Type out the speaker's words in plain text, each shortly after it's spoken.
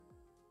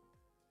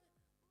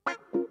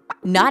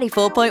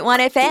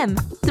94.1 FM,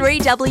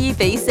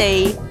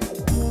 3WBC.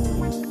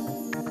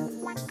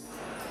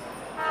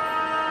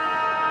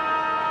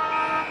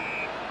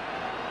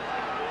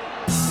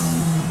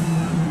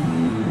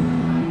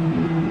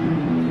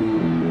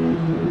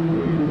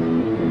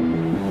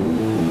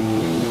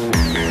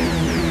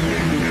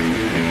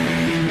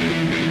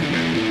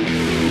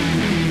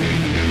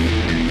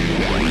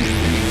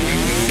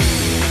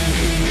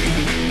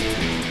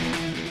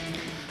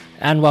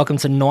 And welcome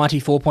to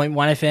 94.1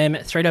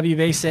 FM,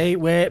 3WBC.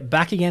 We're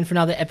back again for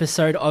another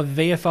episode of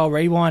VFL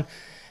Rewind,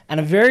 and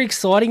a very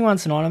exciting one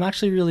tonight. I'm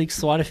actually really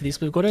excited for this.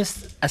 We've got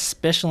a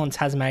special on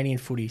Tasmanian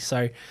footy.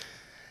 So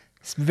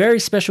it's a very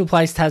special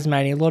place,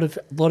 Tasmania. A lot of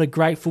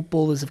great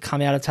footballers have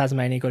come out of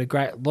Tasmania. Got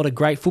a lot of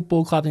great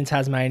football clubs in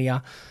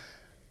Tasmania.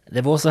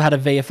 They've also had a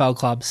VFL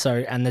club,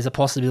 and there's a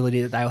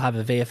possibility that they'll have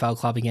a VFL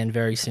club again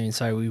very soon.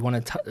 So we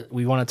want to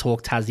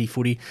talk Tassie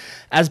footy.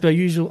 As per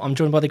usual, I'm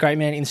joined by the great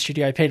man in the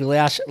studio, Peter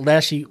Lausch.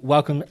 Laushy,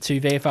 welcome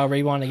to VFL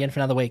Rewind again for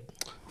another week.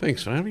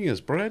 Thanks for having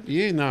us, Brad.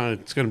 Yeah, no,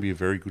 it's going to be a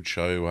very good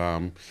show.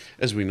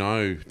 As we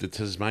know, the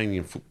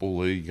Tasmanian Football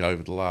League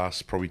over the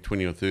last probably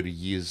 20 or 30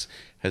 years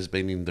has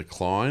been in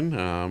decline,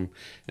 and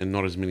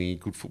not as many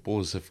good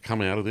footballers have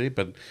come out of there.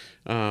 But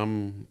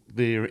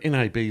their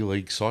NAB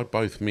league side,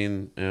 both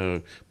men,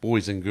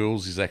 boys and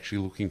girls, is actually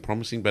looking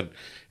promising. But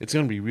it's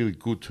going to be really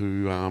good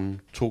to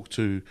talk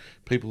to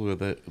people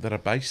that are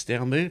based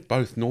down there,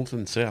 both north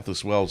and south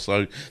as well.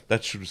 So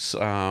that should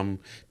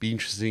be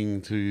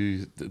interesting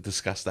to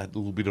discuss that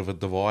little bit of a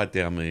divide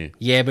down there.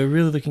 Yeah, we're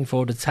really looking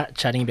forward to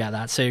chatting about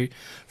that. So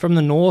from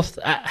the north,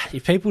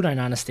 if people don't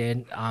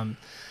understand,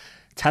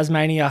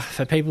 Tasmania,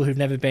 for people who've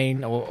never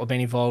been or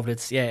been involved,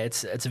 there's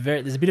a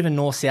bit of a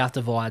north-south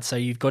divide. So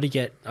you've got to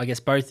get, I guess,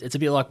 both. It's a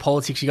bit like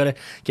politics. You've got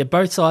to get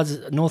both sides,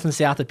 north and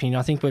south opinion.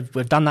 I think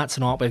we've done that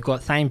tonight. We've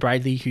got Thane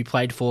Bradley, who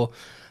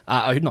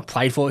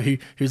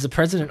who's the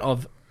president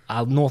of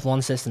North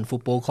Launceston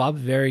Football Club.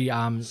 Very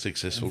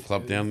successful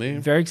club down there.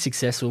 Very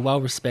successful,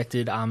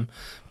 well-respected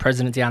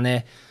president down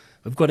there.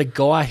 We've got a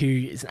guy who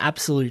is an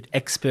absolute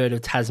expert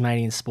of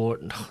Tasmanian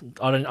sport.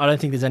 I don't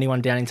think there's anyone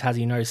down in Tassie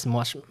who knows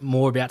much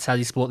more about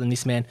Tassie sport than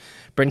this man,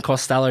 Brent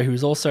Costello, who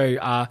is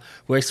also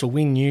works for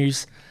Win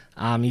News.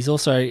 He's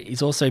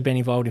also been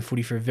involved in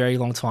footy for a very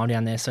long time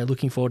down there. So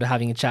looking forward to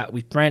having a chat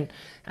with Brent.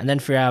 And then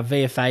for our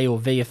VFA or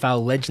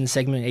VFL legend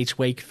segment each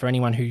week, for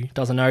anyone who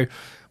doesn't know,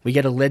 we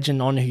get a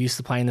legend on who used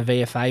to play in the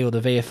VFA or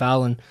the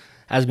VFL. And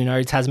as we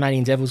know,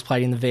 Tasmanian Devils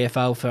played in the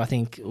VFL for, I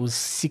think it was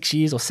 6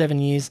 years or 7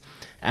 years.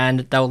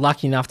 And they were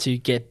lucky enough to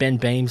get Ben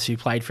Beams, who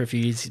played for a few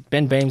years.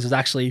 Ben Beams was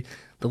actually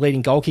the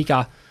leading goal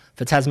kicker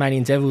for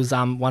Tasmanian Devils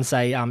once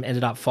they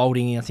ended up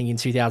folding, I think, in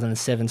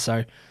 2007.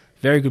 So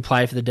very good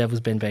player for the Devils,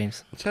 Ben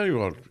Beams. I'll tell you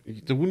what,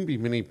 there wouldn't be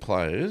many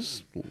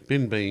players.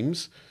 Ben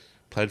Beams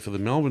played for the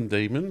Melbourne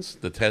Demons,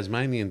 the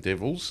Tasmanian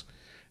Devils,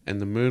 and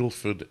the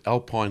Myrtleford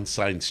Alpine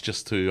Saints,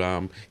 just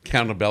to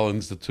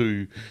counterbalance the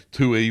two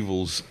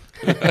evils.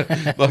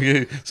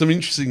 Some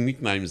interesting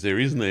nicknames there,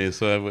 isn't there?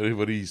 So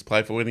what he's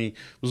played for, when he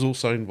was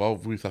also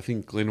involved with, I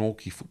think,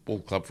 Glenorchy Football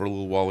Club for a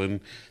little while, in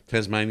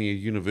Tasmania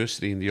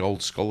University in the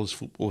old Scholars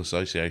Football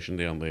Association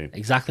down there.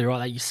 Exactly right,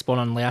 that you spot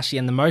on, Laushy.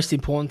 And the most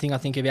important thing I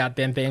think about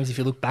Ben Beams, if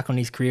you look back on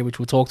his career, which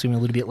we'll talk to him a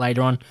little bit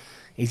later on,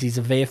 is he's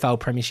a VFL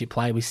premiership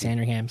player with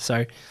Sandringham.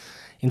 So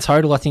in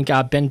total, I think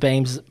Ben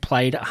Beams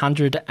played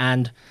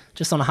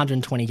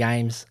 120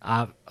 games.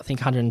 I think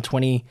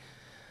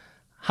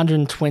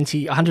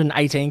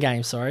 118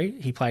 games, sorry,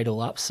 he played all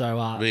up. So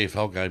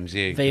VFL games,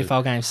 yeah.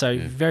 VFL games, so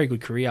yeah. Very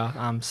good career.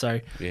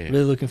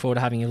 Really looking forward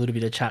to having a little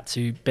bit of chat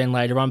to Ben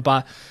later on.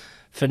 But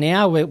for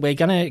now, we're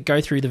going to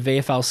go through the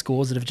VFL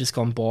scores that have just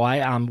gone by.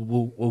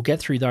 We'll get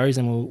through those,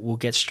 and we'll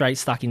get straight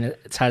stuck into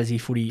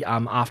Tassie footy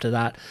after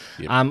that.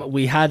 Yep.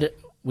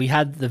 We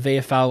had the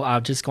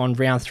VFL just gone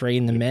round 3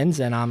 in the men's,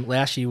 and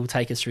Laushy will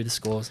take us through the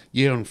scores.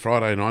 Yeah, on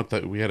Friday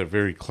night, we had a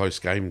very close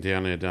game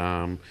down at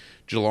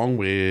Geelong,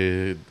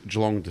 where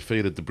Geelong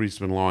defeated the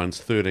Brisbane Lions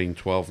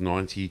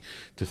 13-12-90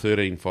 to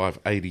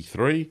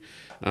 13-5-83.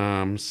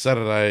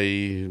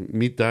 Saturday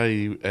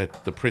midday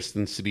at the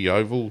Preston City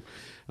Oval,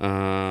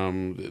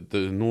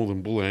 the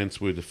Northern Bull Ants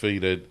were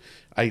defeated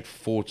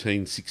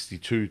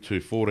 8-14-62 to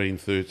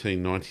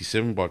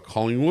 14-13-97 by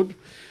Collingwood.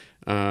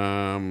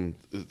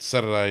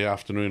 Saturday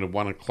afternoon at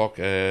 1 o'clock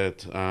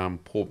at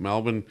Port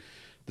Melbourne,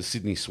 the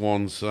Sydney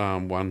Swans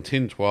won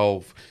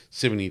 10-12,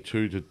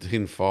 72 to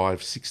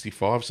 10-5,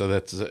 65. So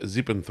that's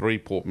zipping 3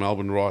 Port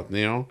Melbourne right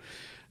now.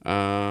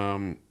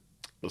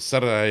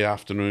 Saturday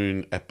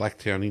afternoon at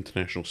Blacktown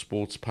International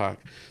Sports Park,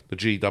 the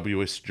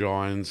GWS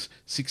Giants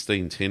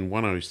 16-10,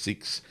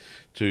 106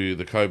 to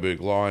the Coburg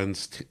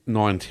Lions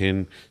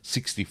 9-10,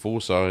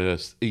 64. So an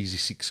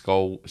easy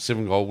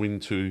 7-goal win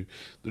to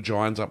the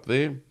Giants up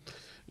there.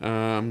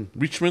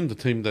 Richmond, the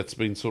team that's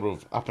been sort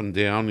of up and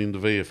down in the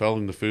VFL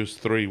in the first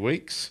 3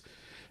 weeks,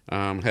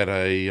 had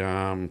a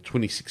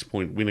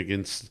 26-point win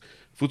against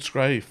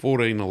Footscray,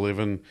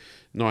 14-11,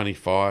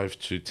 95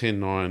 to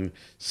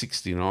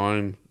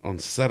 10-9-69. On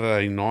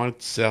Saturday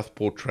night,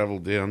 Southport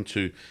travelled down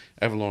to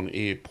Avalon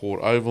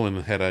Airport Oval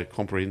and had a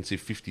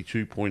comprehensive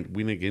 52-point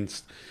win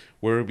against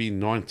Werribee,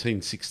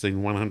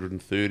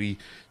 19-16-130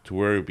 to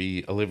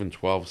Werribee,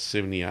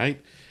 11-12-78.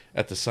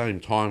 At the same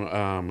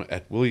time,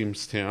 at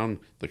Williamstown,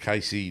 the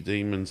KC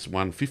Demons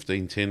won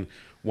 15-10,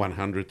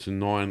 100 to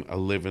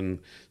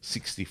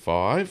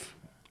 9-11-65.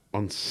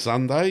 On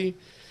Sunday,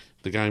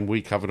 the game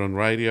we covered on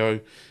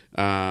radio,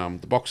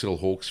 the Box Hill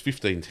Hawks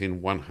 15-10,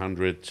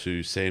 100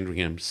 to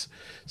Sandringham's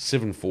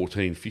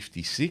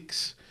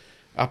 7-14-56.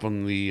 Up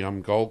on the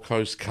Gold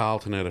Coast,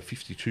 Carlton had a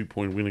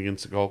 52-point win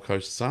against the Gold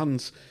Coast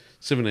Suns,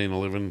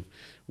 17-11,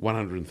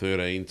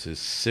 113 to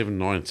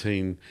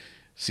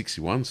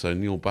 7-19-61. So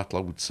Neil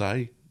Butler would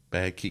say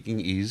bad kicking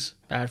is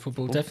Bad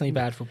football, definitely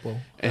bad football.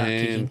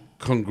 And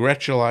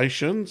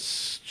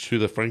congratulations to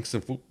the Frankston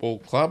Football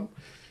Club.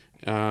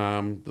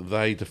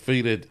 They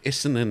defeated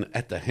Essendon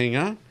at the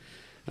Hangar.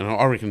 And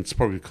I reckon it's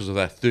probably because of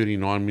that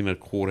 39-minute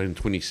quarter and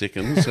 20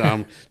 seconds.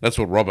 That's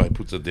what Robbo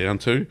puts it down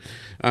to.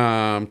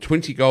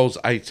 20 goals,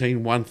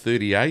 18,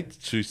 138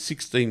 to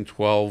 16,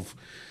 12,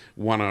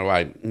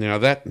 108. Now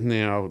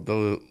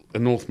the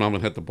North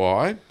Melbourne had to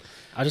buy.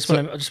 I just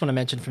want to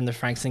mention from the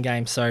Frankston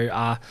game.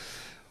 So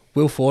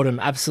Will Fordham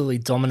absolutely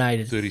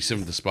dominated.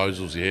 37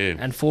 disposals, yeah.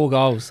 And 4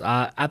 goals.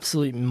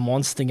 Absolute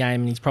monster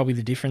game, and he's probably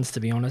the difference, to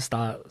be honest.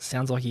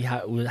 Sounds like he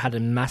had a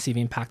massive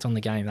impact on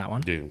the game, that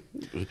one. Yeah.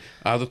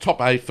 The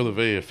top 8 for the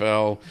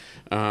VFL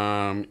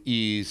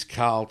is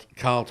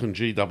Carlton,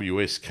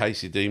 GWS,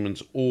 Casey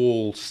Demons,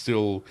 all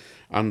still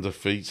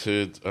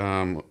undefeated.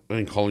 And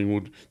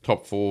Collingwood,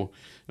 top 4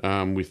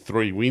 with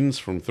 3 wins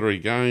from 3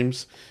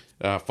 games.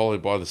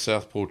 Followed by the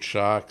Southport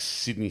Sharks,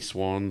 Sydney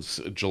Swans,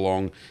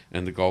 Geelong,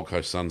 and the Gold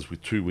Coast Suns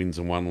with 2 wins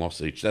and 1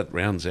 loss each. That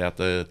rounds out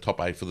the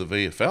top 8 for the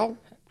VFL.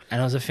 And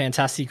it was a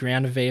fantastic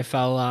round of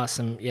VFL.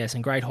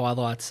 Some great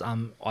highlights.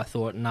 I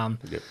thought, and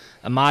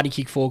Amadi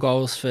kicked 4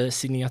 goals for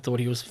Sydney. I thought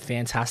he was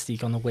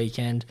fantastic on the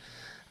weekend.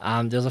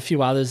 There was a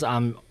few others.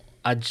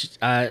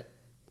 Majak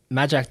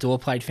Dor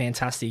played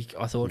fantastic.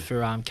 I thought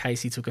for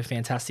Casey took a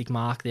fantastic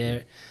mark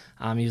there.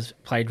 He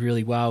played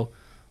really well.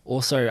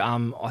 Also,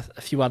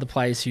 a few other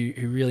players who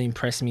really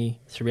impressed me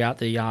throughout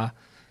the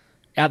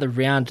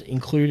round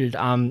included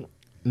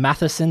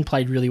Matheson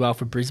played really well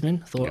for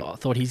Brisbane. I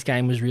thought his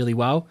game was really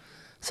well.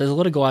 So there's a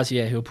lot of guys,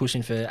 who are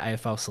pushing for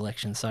AFL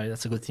selection. So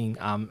that's a good thing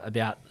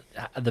about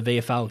the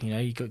VFL.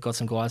 You got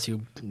some guys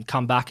who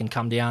come back and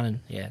come down,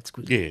 and it's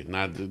good. Yeah,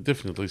 no,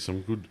 definitely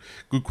some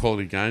good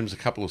quality games. A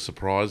couple of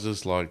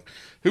surprises. Like,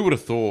 who would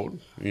have thought?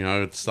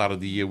 At the start of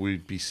the year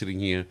we'd be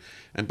sitting here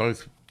and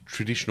both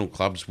traditional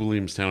clubs,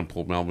 Williamstown and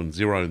Port Melbourne,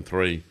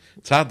 0-3.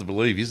 It's hard to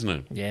believe, isn't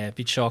it? Yeah, a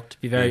bit shocked.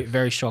 Be very,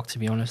 very shocked, to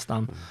be honest.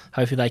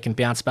 Hopefully they can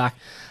bounce back.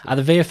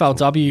 The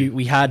VFLW,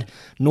 we had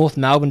North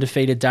Melbourne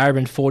defeated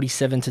Darebin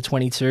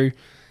 47-22.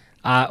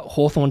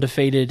 Hawthorn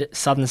defeated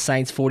Southern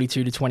Saints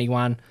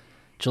 42-21.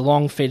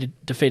 Geelong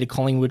defeated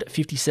Collingwood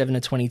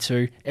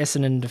 57-22.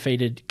 Essendon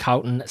defeated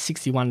Carlton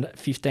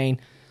 61-15.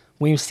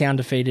 Williamstown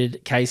defeated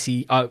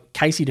Casey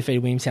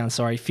defeated Williamstown,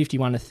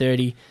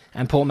 51-30,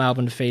 and Port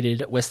Melbourne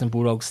defeated Western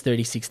Bulldogs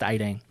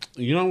 36-18.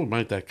 You know what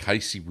made that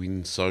Casey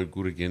win so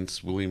good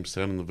against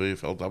Williamstown in the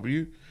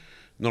VFLW?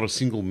 Not a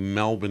single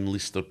Melbourne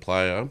listed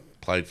player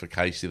played for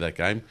Casey that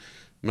game.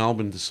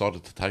 Melbourne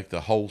decided to take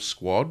the whole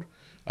squad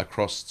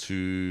across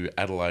to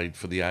Adelaide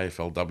for the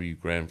AFLW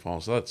Grand Final.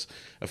 So that's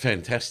a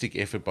fantastic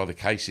effort by the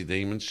Casey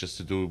Demons just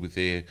to do it with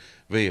their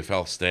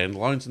VFL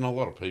standalones. And a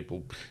lot of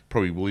people,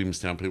 probably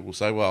Williamstown people,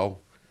 say, well,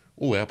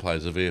 all our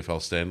players are VFL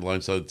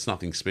standalone, so it's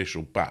nothing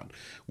special. But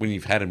when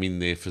you've had them in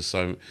there for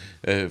so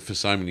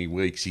many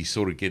weeks, you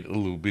sort of get a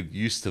little bit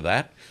used to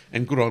that.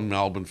 And good on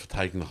Melbourne for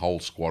taking the whole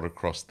squad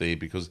across there,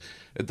 because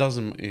it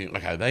doesn't.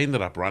 Okay, they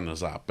ended up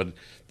runners up, but it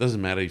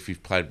doesn't matter if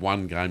you've played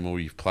one game or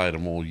you've played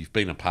them all. You've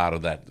been a part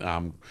of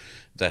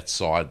that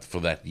side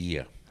for that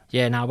year.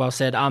 Yeah, no, well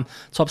said.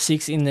 Top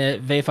 6 in the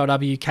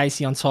VFLW: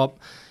 Casey on top,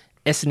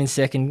 Essendon in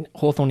second,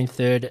 Hawthorn in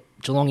third,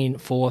 Geelong in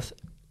fourth,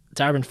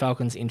 Darebin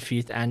Falcons in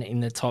 5th, and in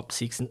the top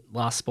 6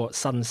 last spot,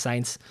 Southern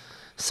Saints.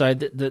 So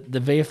the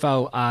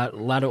VFL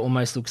ladder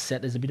almost looks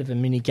set. There's a bit of a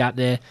mini gap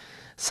there.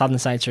 Southern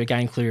Saints are a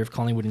game clear of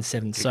Collingwood in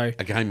 7th. So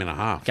a game and a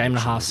half.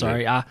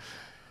 Sorry.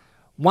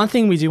 One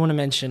thing we do want to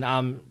mention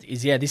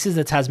is this is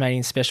a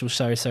Tasmanian special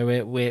show, so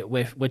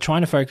we're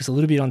trying to focus a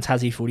little bit on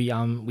Tassie footy.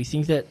 We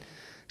think that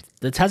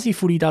the Tassie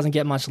footy doesn't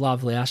get much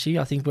love,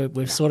 Laoshi. I think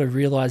we've sort of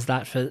realised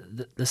that for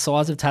the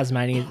size of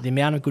Tasmania, the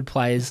amount of good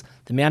players,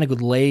 the amount of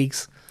good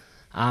leagues.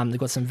 They've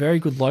got some very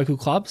good local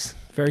clubs,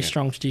 very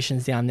strong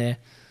traditions down there.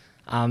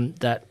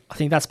 That I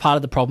think that's part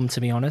of the problem,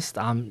 to be honest.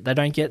 They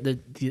don't get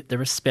the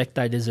respect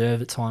they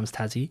deserve at times,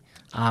 Tassie.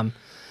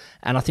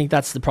 And I think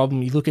that's the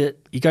problem.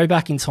 You go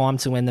back in time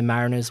to when the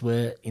Mariners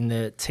were in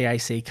the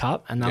TAC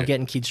Cup, and they're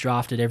getting kids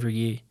drafted every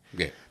year.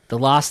 Yeah. The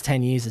last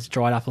 10 years, it's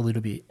dried up a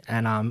little bit,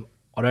 and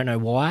I don't know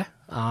why.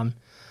 Don't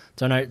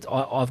know.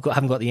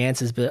 Haven't got the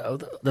answers,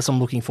 but that's what I'm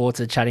looking forward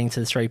to chatting to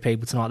the 3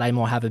 people tonight. They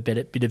might have a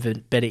bit of a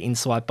better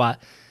insight, but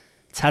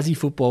Tassie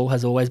football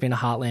has always been a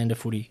heartland of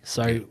footy,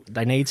 so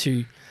they need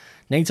to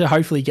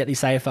hopefully get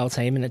this AFL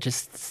team, and it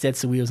just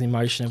sets the wheels in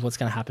motion of what's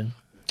going to happen.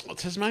 Well,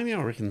 Tasmania,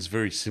 I reckon, is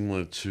very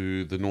similar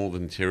to the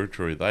Northern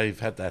Territory. They've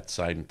had that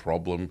same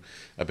problem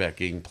about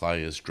getting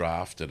players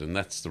drafted, and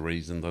that's the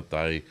reason that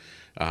they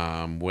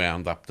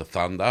wound up the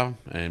Thunder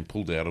and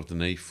pulled out of the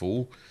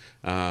NEFL,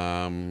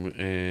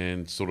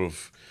 and sort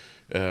of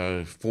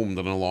formed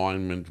an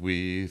alignment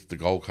with the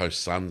Gold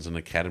Coast Suns and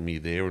Academy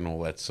there and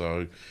all that.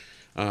 So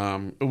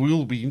it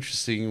will be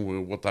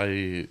interesting what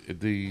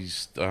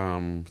these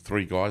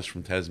three guys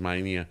from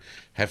Tasmania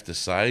have to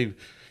say.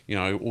 You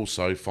know,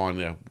 also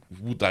find out,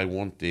 would they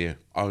want their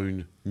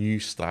own new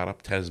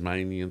startup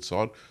Tasmanian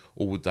side,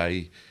 or would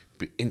they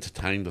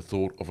entertain the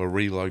thought of a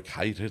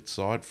relocated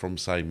side from,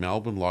 say,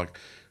 Melbourne? Like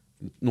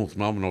North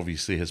Melbourne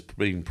obviously has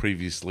been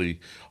previously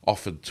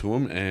offered to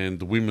them, and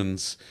the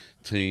women's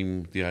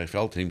team, the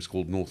AFL team, is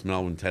called North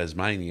Melbourne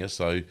Tasmania.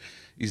 So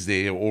is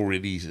there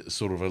already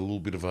sort of a little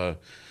bit of a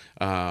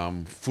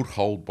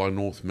foothold by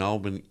North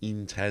Melbourne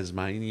in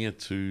Tasmania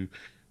to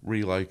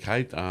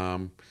relocate?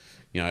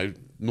 You know,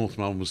 North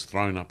Melbourne was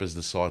thrown up as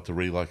the site to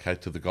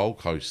relocate to the Gold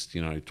Coast,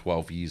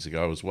 12 years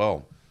ago as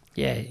well.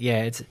 Yeah.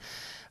 It's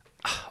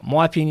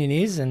my opinion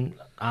is, and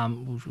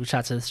we'll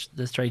chat to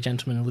the three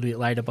gentlemen a little bit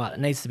later, but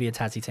it needs to be a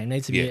Tassie team. It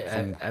needs to be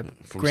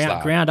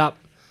ground up.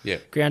 Yeah.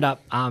 Ground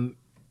up.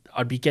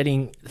 I'd be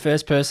getting the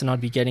first person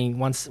I'd be getting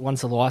once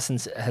a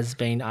license has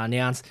been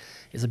announced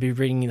is I'd be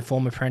bringing in the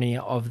former premier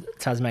of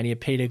Tasmania,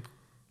 Peter.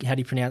 How do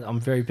you pronounce? I'm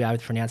very bad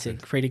with pronouncing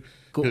it. Peter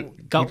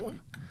Goodwin.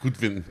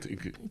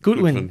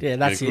 Yeah,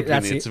 that's it.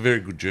 That's it. It's a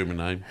very good German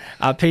name.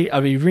 I'll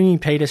be ringing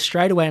Peter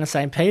straight away and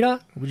saying, Peter,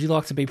 would you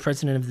like to be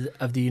president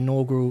of the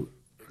inaugural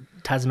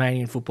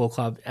Tasmanian Football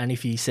Club? And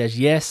if he says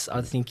yes,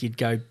 I think you'd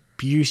go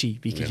beauty,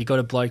 because you've got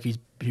a bloke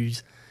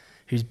who's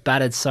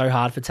battered so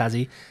hard for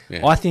Tassie.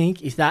 Yeah. I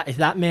think if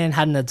that man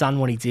hadn't have done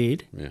what he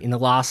did in the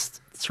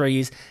last 3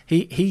 years,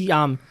 he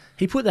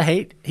put the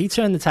heat. He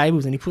turned the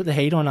tables and he put the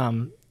heat on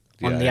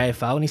the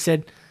AFL, and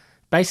he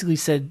basically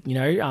said,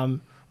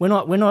 we're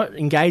not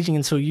engaging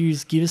until you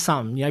give us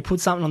something.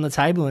 Put something on the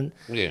table, and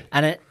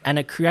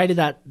it created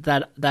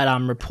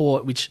that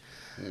report which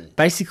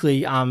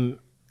basically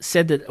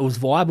said that it was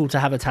viable to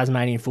have a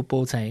Tasmanian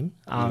football team.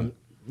 There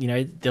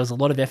was a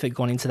lot of effort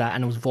gone into that,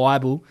 and it was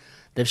viable.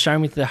 They've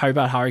shown with the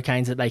Hobart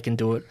Hurricanes that they can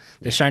do it.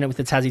 They've shown it with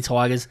the Tassie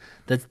Tigers.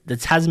 The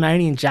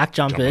Tasmanian Jack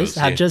Jumpers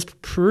have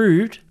just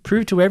proved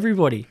to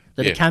everybody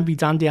that it can be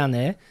done down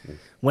there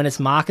when it's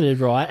marketed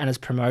right and it's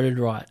promoted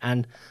right.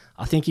 And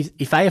I think if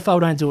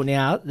AFL don't do it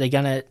now, they're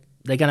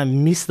gonna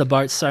miss the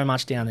boat so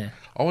much down there.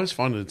 I always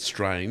find it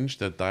strange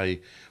that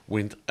they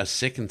went a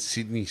second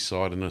Sydney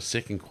side and a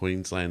second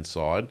Queensland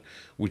side,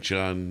 which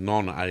are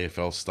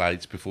non-AFL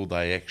states, before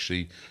they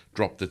actually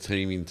dropped the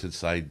team into,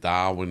 say,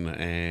 Darwin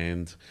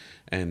and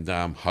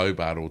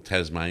Hobart or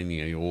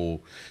Tasmania,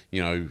 or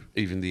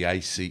even the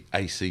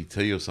ACT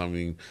or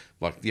something.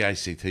 Like the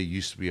ACT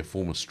used to be a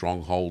former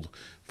stronghold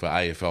for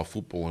AFL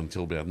football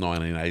until about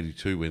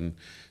 1982, when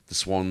the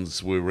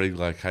Swans were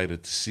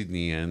relocated to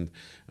Sydney, and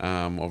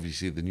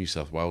obviously the New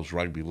South Wales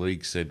Rugby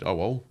League said, oh,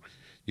 well,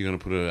 you're going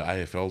to put an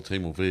AFL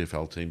team or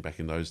VFL team back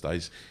in those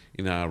days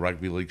in a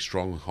Rugby League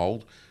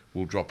stronghold.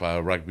 We'll drop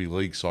a Rugby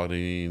League side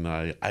in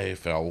a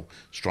AFL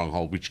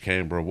stronghold, which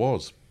Canberra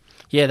was.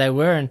 Yeah, they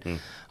were, and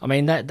I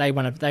mean they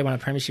won a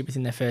premiership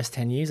within their first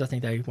 10 years. I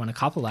think they won a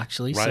couple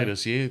actually.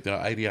 Raiders,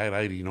 the 88,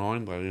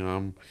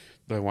 89,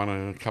 they won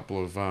a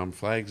couple of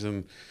flags,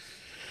 and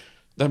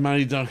they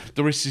made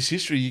the rest is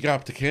history. You go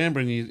up to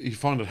Canberra and you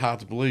find it hard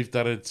to believe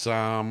that it's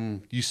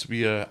used to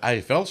be a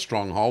AFL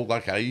stronghold.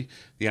 Okay,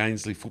 the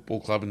Ainslie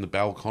Football Club and the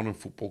Balconnen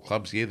Football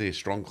Clubs, they're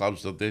strong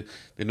clubs, but they're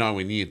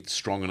nowhere near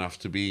strong enough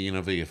to be in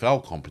a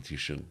VFL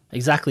competition.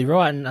 Exactly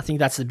right, and I think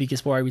that's the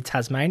biggest worry with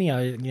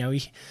Tasmania.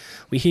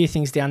 We hear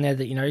things down there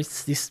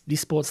that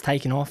this sport's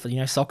taken off,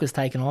 soccer's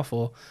taken off,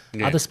 or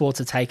other sports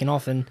are taken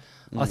off, and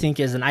I think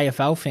as an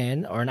AFL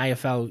fan or an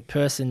AFL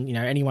person,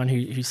 anyone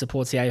who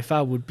supports the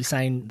AFL would be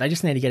saying they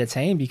just need to get a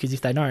team, because if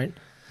they don't,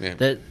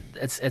 that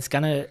it's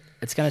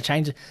gonna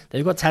change.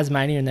 They've got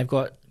Tasmania and they've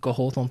got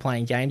Hawthorn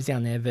playing games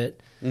down there, but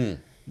and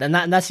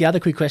that's the other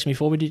quick question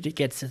before we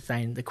get to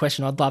Thane. The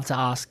question I'd love to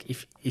ask,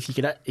 if you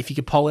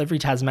could poll every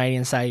Tasmanian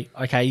and say,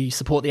 okay, you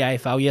support the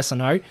AFL, yes or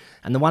no,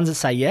 and the ones that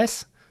say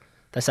yes,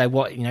 they say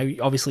what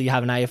obviously you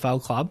have an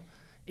AFL club.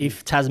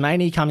 If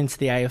Tasmania come into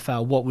the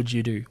AFL, what would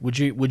you do? Would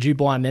you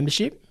buy a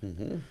membership?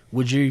 Mm-hmm.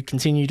 Would you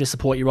continue to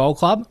support your old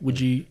club? Would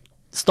you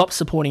stop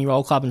supporting your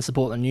old club and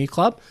support the new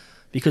club?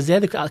 Because they're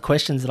the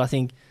questions that I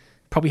think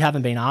probably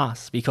haven't been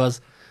asked.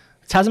 Because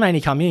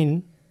Tasmania come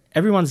in,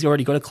 everyone's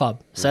already got a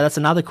club. So that's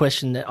another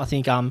question that I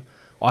think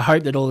I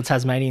hope that all the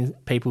Tasmanian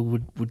people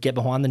would get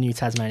behind the new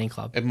Tasmanian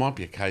club. It might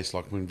be a case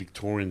like when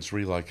Victorians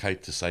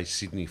relocate to, say,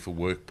 Sydney for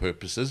work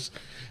purposes,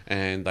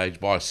 and they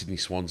buy a Sydney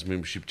Swans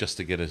membership just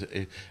to get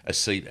a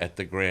seat at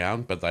the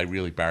ground, but they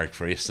really barrack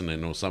for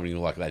Essendon or something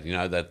like that. You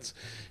know, that's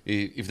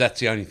if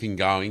that's the only thing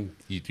going,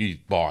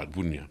 you'd buy it,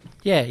 wouldn't you?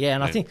 Yeah,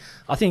 and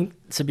I think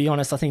to be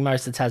honest, I think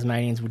most of the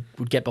Tasmanians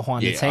would get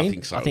behind the team. I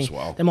think so as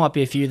well. There might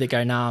be a few that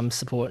go, "Nah, I'm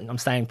supporting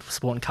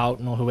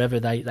Carlton or whoever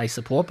they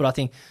support," but I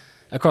think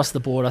across the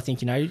board, I think,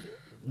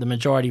 the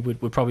majority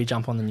would probably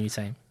jump on the new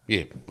team.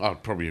 Yeah,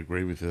 I'd probably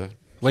agree with that.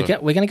 We're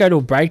going to go to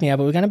a break now,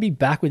 but we're going to be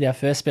back with our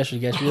first special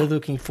guest. Really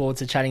looking forward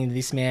to chatting to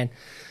this man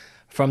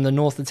from the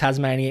north of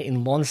Tasmania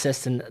in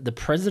Launceston, the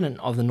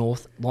president of the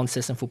North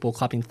Launceston Football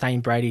Club in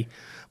Thane Brady.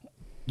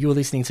 You're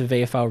listening to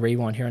VFL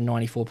Rewind here on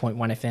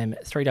 94.1 FM,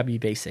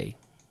 3WBC.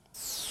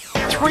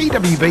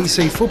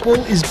 3WBC Football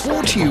is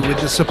brought to you with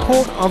the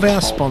support of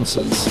our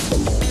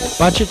sponsors.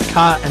 Budget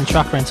Car and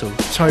Truck Rental,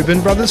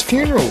 Tobin Brothers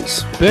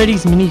Funerals,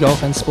 Birdie's Mini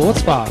Golf and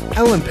Sports Bar,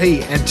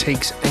 L&P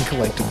Antiques and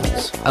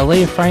Collectibles,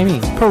 Aaliyah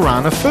Framing,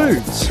 Piranha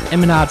Foods,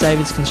 M&R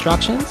Davids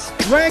Constructions,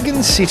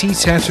 Dragon City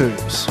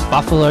Tattoos,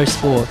 Buffalo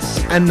Sports,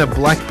 and the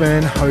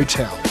Blackburn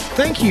Hotel.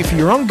 Thank you for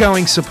your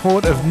ongoing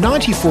support of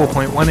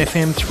 94.1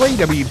 FM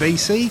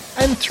 3WBC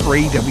and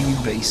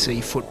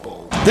 3WBC Football.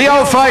 The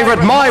old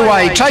favourite, My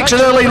Way, takes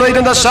an early lead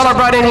in the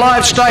Celebrating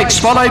Live Stakes,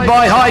 followed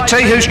by High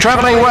Tea, who's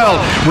travelling well.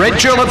 Red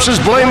Tulips is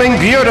blooming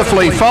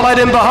beautifully, followed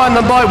in behind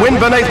them by Wind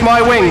Beneath My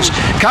Wings.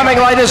 Coming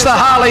late is the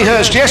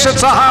Harleyhurst. Yes,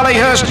 it's the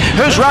Harleyhurst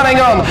who's running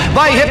on.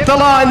 They hit the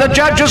line. The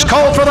judges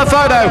called for the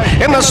photo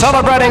in the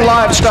Celebrating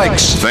Live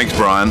Stakes. Thanks,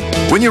 Brian.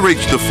 When you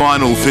reach the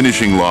final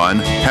finishing line,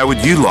 how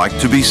would you like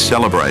to be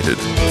celebrated?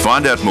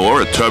 Find out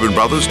more at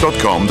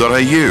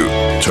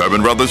tobinbrothers.com.au.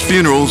 Tobin Brothers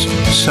Funerals,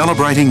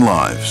 celebrating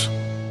lives.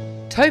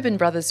 Tobin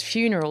Brothers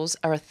Funerals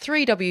are a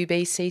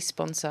 3WBC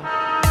sponsor.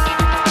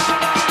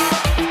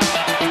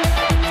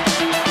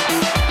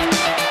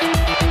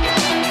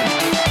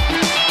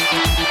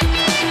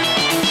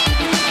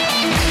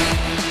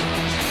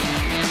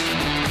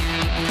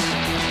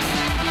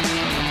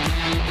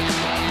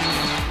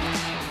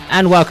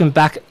 And welcome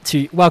back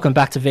to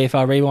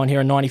VFL Rewind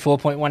here on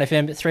 94.1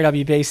 FM at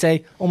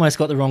 3WBC. Almost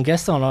got the wrong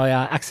guest on. I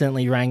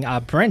accidentally rang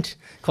Brent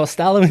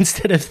Costello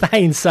instead of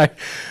Thane. So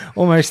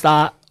almost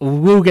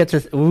we'll get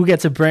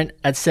to Brent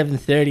at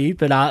 7:30.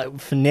 But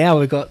for now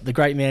we've got the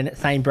great man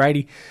Thane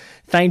Brady.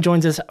 Thane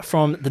joins us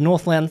from the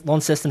North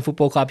Launceston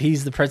Football Club.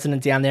 He's the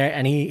president down there,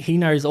 and he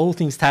knows all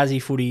things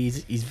Tassie footy.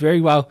 He's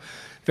very well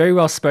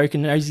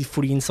spoken, knows his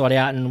footy inside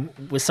out, and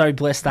we're so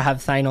blessed to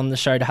have Thane on the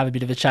show to have a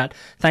bit of a chat.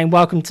 Thane,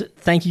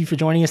 thank you for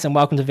joining us, and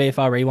welcome to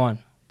VFR Rewind.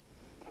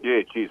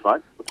 Yeah, cheers,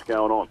 mate. What's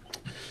going on?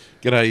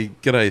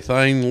 G'day,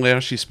 Thane.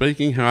 Laoshi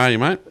speaking. How are you,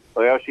 mate?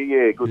 Laoshi,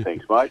 yeah, good,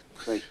 thanks, mate.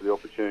 Thanks for the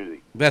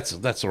opportunity.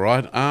 That's all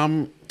right.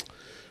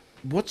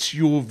 What's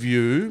your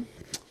view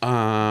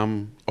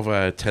of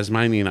a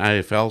Tasmanian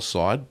AFL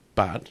side,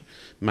 but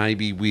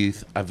maybe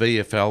with a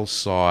VFL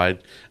side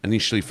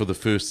initially for the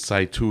first,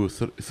 say, 2 or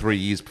 3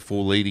 years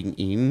before leading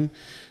in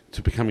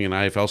to becoming an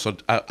AFL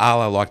side, a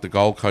la like the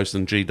Gold Coast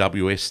and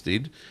GWS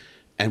did,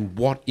 and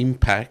what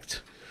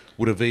impact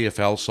would a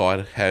VFL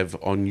side have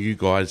on you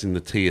guys in the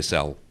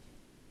TSL?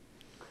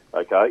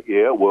 Okay,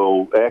 yeah,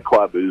 well, our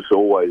club has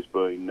always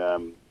been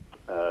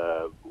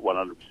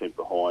 100%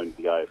 behind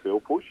the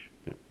AFL push.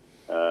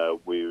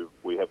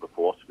 We have a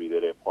philosophy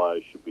that our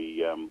players should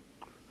be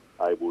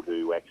able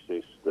to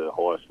access the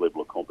highest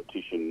level of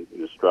competition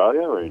in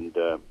Australia, and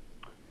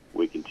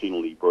we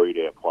continually breed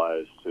our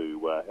players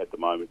to, at the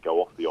moment,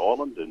 go off the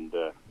island and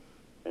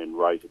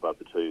raise above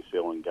the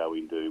TSL and go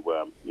into,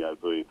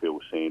 VFL,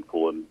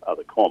 Sandful and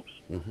other comps.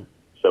 Mm-hmm.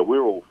 So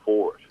we're all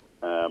for it.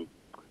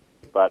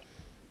 But,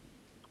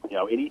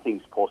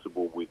 anything's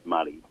possible with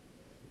money,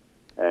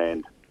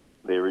 and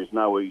there is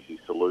no easy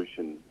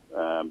solution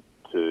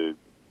to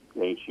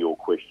answer your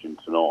question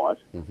tonight.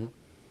 Mm-hmm.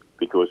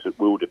 Because it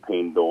will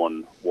depend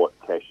on what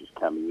cash is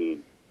coming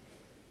in.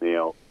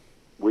 Now,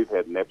 we've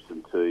had an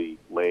absentee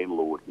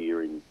landlord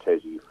here in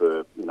Tassie for,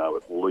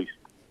 at least,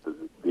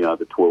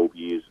 the 12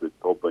 years that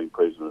I've been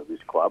president of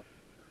this club.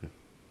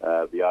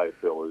 The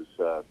AFL has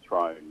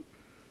thrown,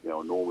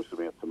 enormous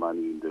amounts of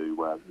money into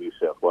New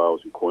South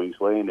Wales and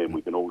Queensland, and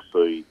we can all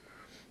see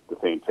the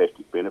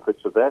fantastic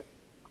benefits of that.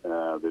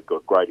 They've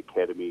got great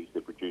academies,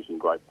 they're producing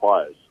great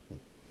players,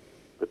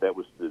 but that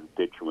was to the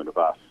detriment of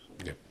us.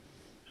 Yep.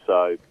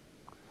 So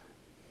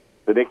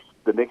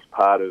the next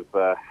part of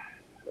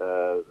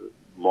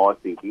my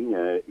thinking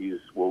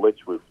is,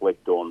 let's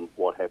reflect on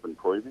what happened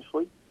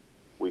previously.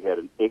 We had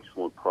an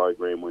excellent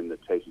program when the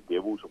Tassie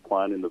Devils were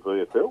playing in the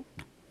VFL,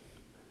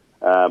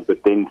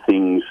 but then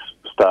things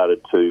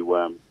started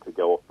to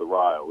go off the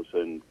rails.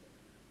 And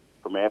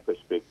from our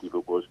perspective,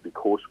 it was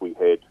because we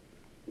had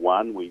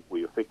we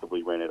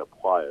effectively ran out of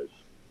players.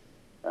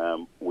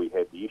 We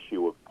had the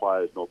issue of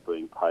players not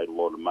being paid a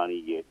lot of money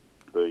yet,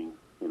 being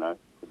the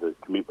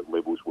commitment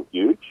levels were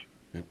huge.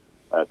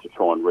 To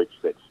try and reach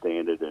that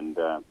standard and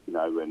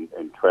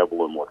and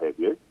travel and what have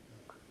you.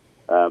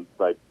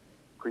 They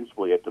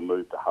principally had to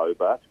move to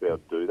Hobart to be able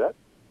to do that.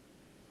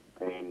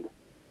 And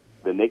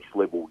the next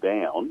level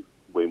down,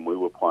 when we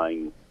were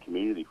playing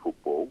community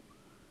football,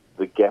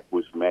 the gap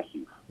was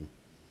massive.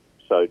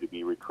 So to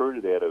be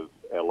recruited out of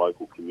our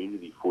local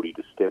community footy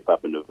to step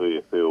up into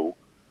VFL,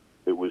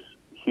 it was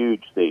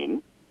huge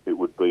then. It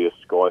would be a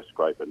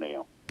skyscraper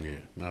now. Yeah,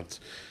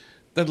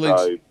 that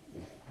leads...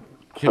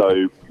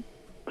 So,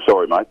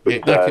 sorry, mate.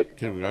 But,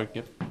 can we go?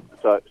 Yep.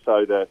 So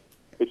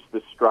it's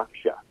the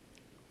structure.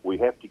 We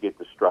have to get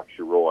the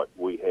structure right.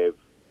 We have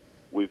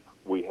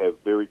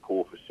very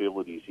poor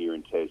facilities here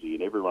in Tassie,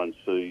 and everyone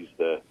sees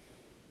the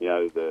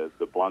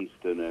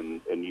Blunston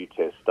and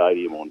UTAS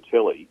Stadium on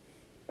telly,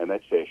 and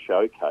that's our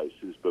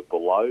showcases. But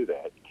below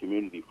that,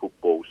 community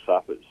football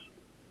suffers.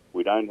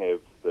 We don't have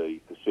the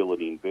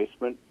facility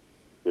investment.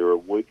 There are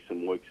weeks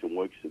and weeks and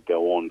weeks that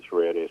go on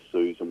throughout our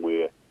season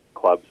where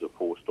clubs are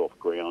forced off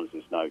grounds.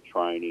 There's no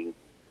training.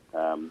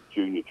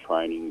 Junior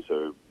trainings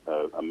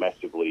are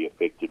massively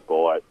affected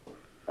by it.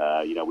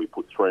 We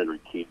put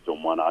 300 kids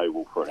on one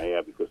oval for an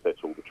hour because that's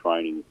all the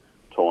training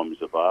time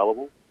is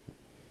available.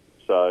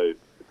 So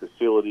the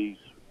facilities,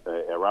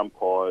 our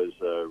umpires,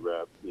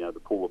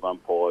 the pool of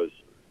umpires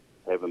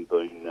haven't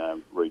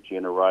been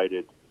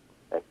regenerated.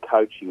 Our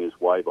coaching is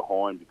way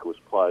behind because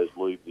players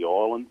leave the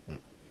island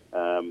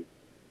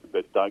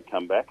but don't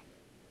come back.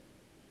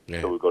 Yeah.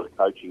 So we've got a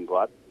coaching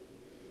glut.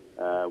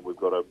 We've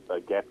got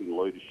a gap in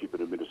leadership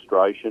and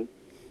administration.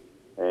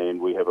 And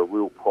we have a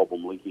real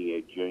problem linking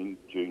our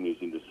juniors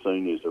into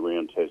seniors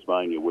around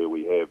Tasmania, where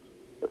we have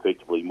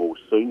effectively more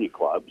senior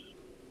clubs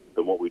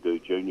than what we do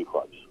junior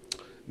clubs.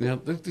 Now,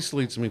 this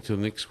leads me to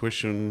the next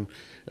question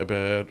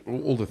about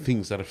all the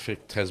things that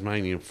affect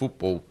Tasmanian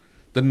football.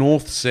 The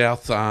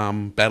north-south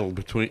battle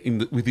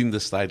within the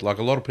state. Like,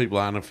 a lot of people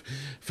aren't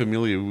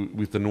familiar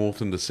with the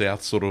north and the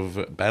south sort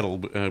of battle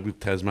with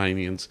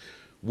Tasmanians.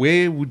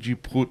 Where would you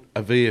put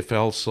a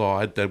VFL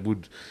side that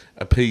would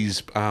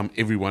appease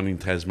everyone in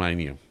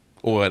Tasmania,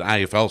 or an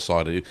AFL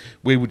side?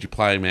 Where would you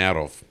play them out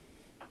of?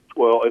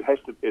 Well, it has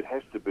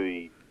to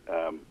be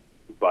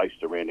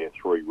based around our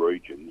three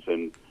regions,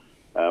 and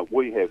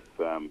we have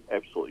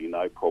absolutely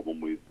no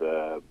problem with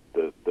the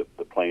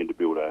plan to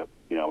build a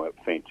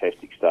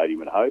fantastic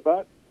stadium in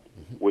Hobart.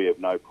 Mm-hmm. We have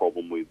no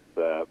problem with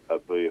a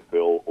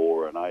VFL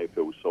or an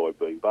AFL side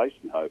being based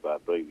in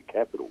Hobart, being the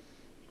capital.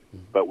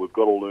 Mm-hmm. But we've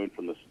got to learn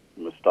from the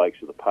mistakes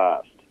of the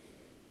past.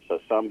 So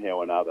somehow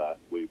or another,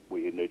 we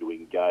need to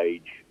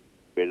engage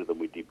better than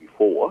we did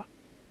before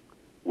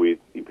with,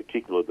 in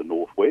particular, the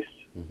Northwest,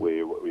 mm-hmm.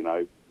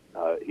 where,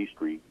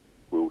 history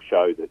will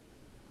show that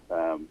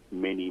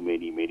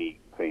many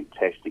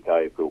fantastic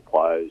AFL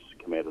players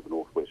come out of the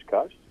Northwest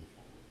Coast.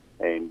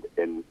 And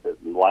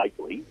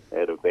lately,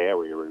 out of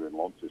our area in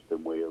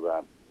Launceston, where,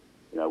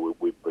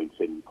 we've been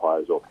sending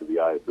players off to the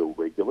AFL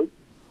regularly.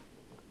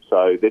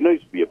 So there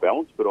needs to be a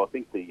balance, but I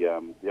think the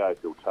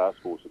AFL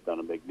Task Force have done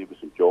a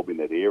magnificent job in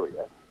that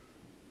area.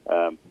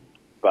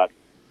 But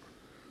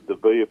the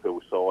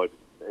VFL side,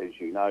 as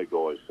you know,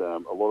 guys,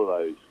 a lot of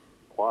those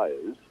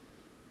players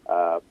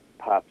are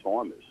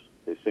part-timers.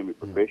 They're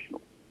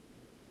semi-professional.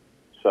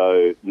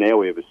 So now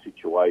we have a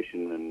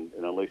situation,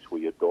 and unless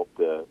we adopt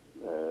an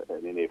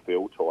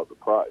NFL-type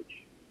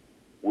approach,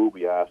 we'll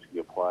be asking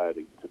a player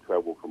to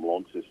travel from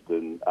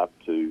Launceston up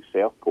to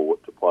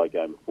Southport to play a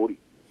game of footy.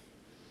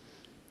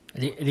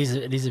 It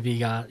is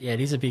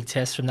a big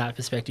test from that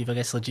perspective, I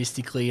guess,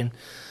 logistically, and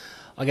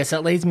I guess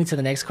that leads me to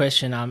the next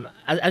question.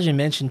 As you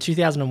mentioned,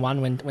 2001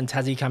 when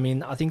Tassie come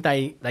in, I think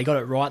they got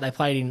it right. They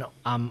played in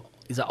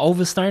is it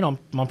Ulverstone?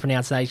 My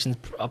pronunciations,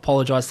 I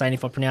apologise, Stain,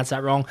 if I pronounce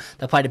that wrong.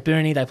 They played at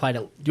Burnie, they played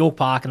at York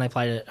Park, and they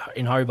played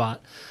in Hobart.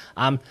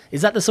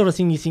 Is that the sort of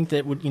thing you think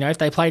that would,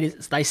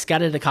 if they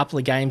scattered a couple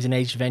of games in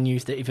each venue,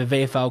 that if a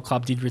VFL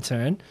club did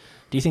return,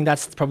 do you think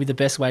that's probably the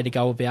best way to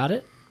go about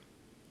it?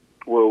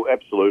 Well,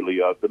 absolutely.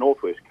 The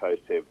Northwest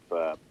Coast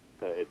have,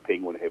 at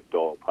Penguin, have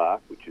Dial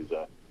Park, which is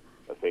a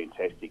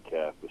fantastic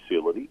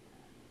facility.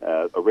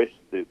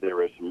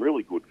 There are some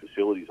really good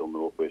facilities on the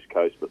Northwest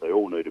Coast, but they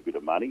all need a bit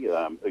of money.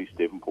 East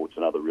Devonport's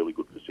another really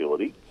good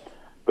facility.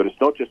 But it's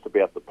not just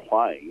about the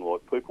playing.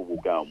 Like, people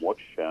will go and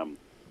watch the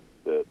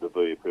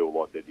VFL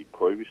like they did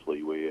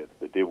previously, where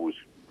the Devils,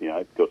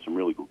 got some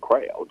really good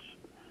crowds.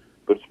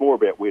 But it's more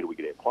about where do we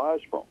get our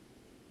players from.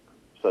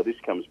 So this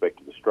comes back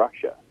to the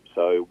structure.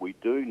 So we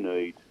do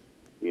need,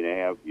 in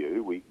our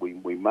view,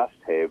 we must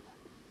have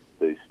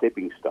the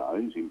stepping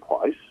stones in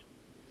place.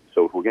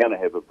 So if we're going to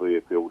have a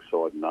VFL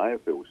side and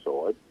AFL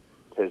side,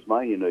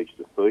 Tasmania needs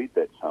to feed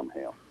that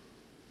somehow.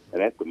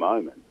 And at the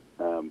moment,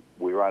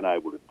 we're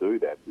unable to do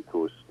that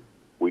because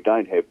we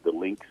don't have the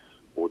links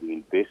or the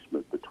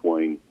investment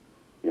between,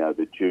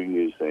 the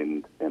juniors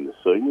and the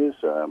seniors.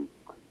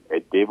 Our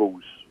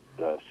Devils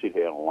sit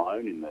out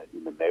alone in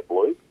the NAB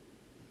League.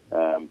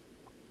 And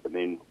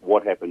then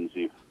what happens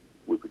if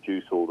we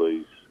produce all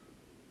these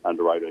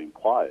under-18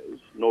 players?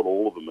 Not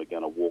all of them are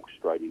going to walk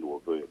straight into a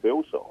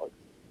VFL side.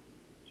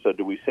 So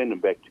do we send them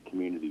back to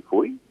community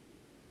footy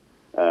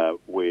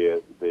where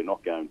they're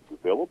not going to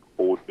develop,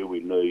 or do we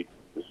need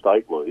the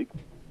state league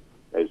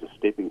as a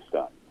stepping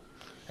stone,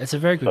 It's a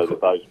very good. so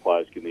that those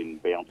players can then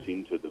bounce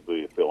into the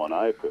VFL and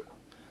AFL.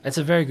 It's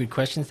a very good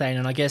question, Thane.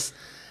 And I guess,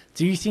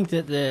 do you think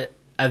that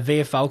a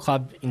VFL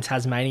club in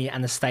Tasmania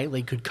and the State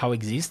League could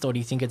coexist, or do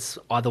you think it's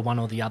either one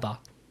or the other?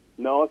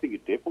 No, I think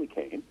it definitely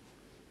can,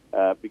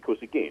 because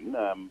again,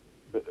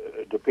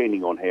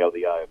 depending on how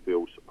the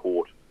AFL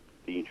support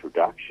the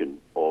introduction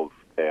of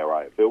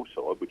our AFL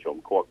side, which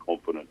I'm quite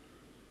confident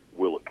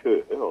will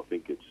occur, I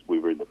think we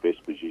were in the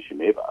best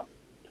position ever.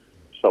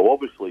 So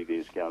obviously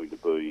there's going to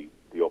be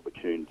the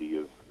opportunity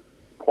of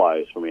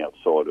players from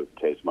outside of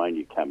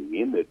Tasmania coming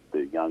in, that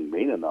the young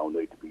men, and they'll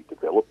need to be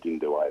developed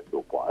into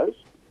AFL players.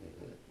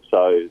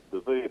 So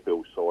the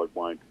VFL side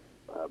won't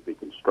be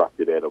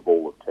constructed out of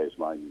all of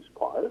Tasmania's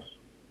players,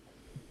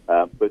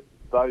 but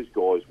those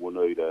guys will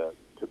need a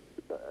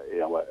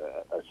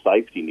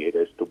safety net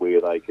as to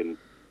where they can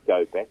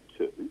go back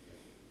to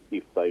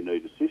if they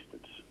need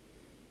assistance.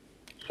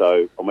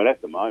 So, I mean,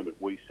 at the moment,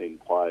 we send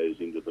players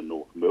into the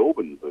North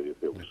Melbourne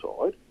VFL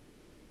side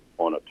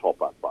on a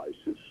top-up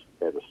basis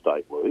at a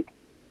state league,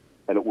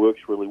 and it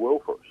works really well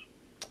for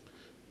us.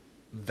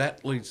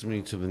 That leads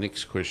me to the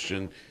next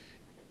question.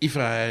 If a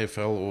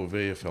AFL or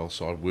VFL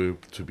side were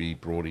to be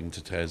brought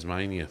into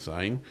Tasmania,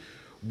 Thane,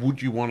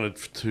 would you want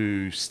it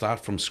to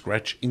start from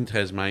scratch in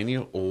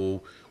Tasmania,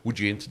 or would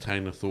you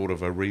entertain the thought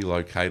of a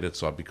relocated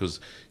side? Because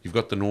you've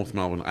got the North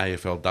Melbourne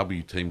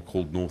AFLW team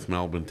called North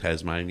Melbourne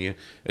Tasmania.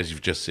 As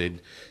you've just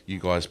said, you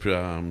guys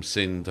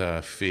send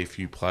a fair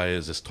few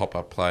players as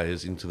top-up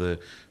players into the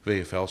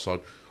VFL side.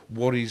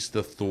 What is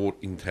the thought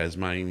in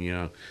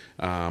Tasmania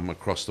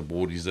across the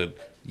board? Is it,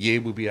 yeah,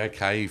 we'll be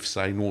okay if,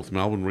 say, North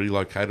Melbourne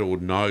relocated, or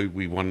no,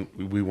 we want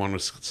to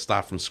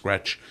start from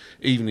scratch,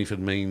 even if it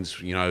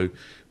means, you know,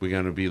 we're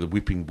going to be the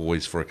whipping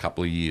boys for a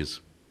couple of years?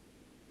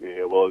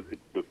 Yeah, well,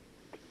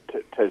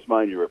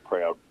 Tasmania are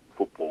proud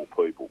football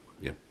people.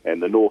 Yeah.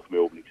 And the North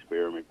Melbourne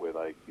experiment where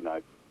they, you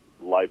know,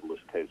 label us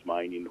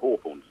Tasmanian,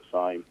 Hawthorn's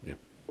the same, Yeah.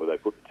 where they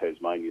put the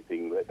Tasmania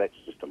thing, that's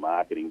just a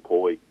marketing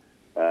ploy.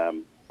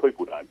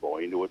 People don't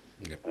buy into it.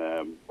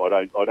 Yeah.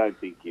 I don't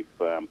think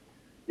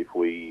if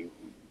we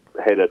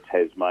had a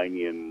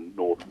Tasmanian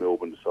North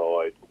Melbourne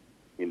side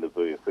in the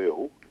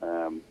VFL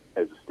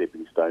as a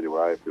stepping stone to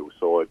our AFL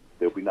side,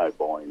 there'll be no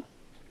buy-in.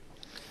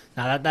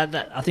 No,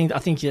 I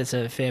think that's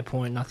a fair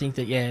point, and I think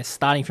that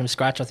starting from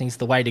scratch, I think is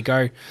the way to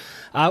go.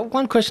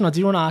 One question I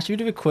do want to ask you, a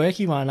bit of a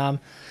quirky one.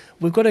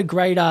 We've got a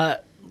great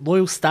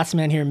loyal stats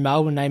man here in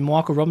Melbourne named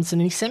Michael Robinson,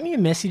 and he sent me a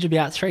message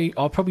about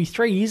probably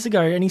 3 years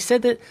ago, and he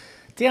said that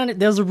there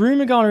was a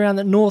rumour going around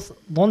that North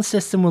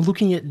Launceston were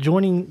looking at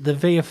joining the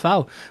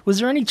VFL. Was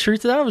there any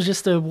truth to that, or was it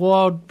just a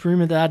wild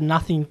rumour that had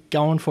nothing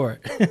going for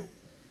it?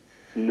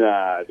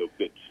 No, look,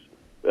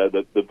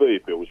 the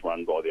VFL was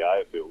run by the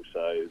AFL,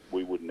 so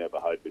we wouldn't have a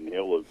hope in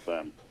hell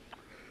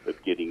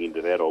of getting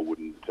into that. I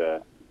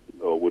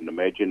wouldn't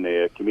imagine.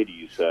 Our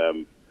committees,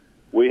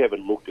 we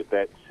haven't looked at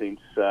that since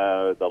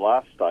the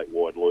last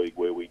statewide league,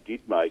 where we did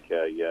make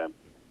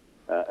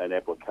an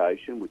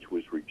application which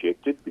was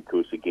rejected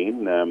because,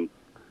 again,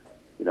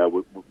 you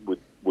know,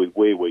 with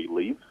where we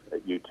live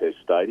at UTAS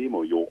Stadium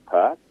or York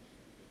Park,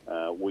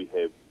 we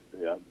have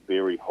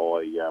very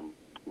high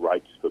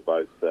rates for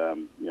both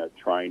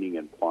training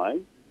and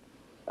playing.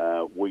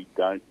 We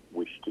don't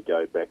wish to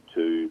go back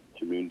to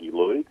community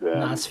league.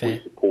 That's fair.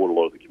 We support a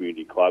lot of the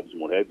community clubs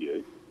and what have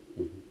you.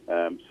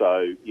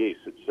 So yes,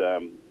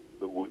 it's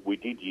we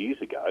did years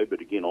ago, but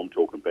again, I'm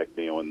talking back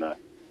now in the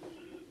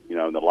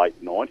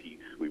late 90s.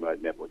 We made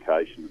an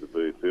application to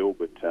the VFL,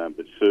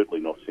 but certainly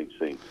not since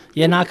then.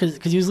 Yeah, no, because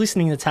he was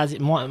listening to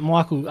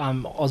Michael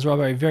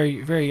Osrobo,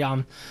 very, very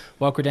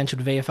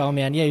well-credentialed VFL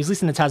man. Yeah, he was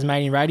listening to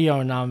Tasmanian radio,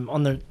 and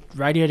on the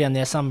radio down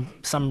there, some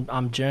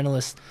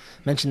journalist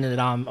mentioned that,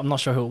 I'm not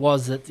sure who it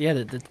was, that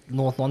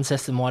North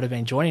Launceston might have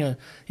been joining. Yeah,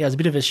 it was a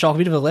bit of a shock, a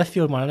bit of a left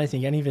field one. I don't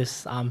think any of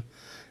us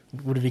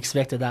would have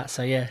expected that.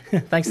 So yeah,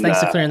 thanks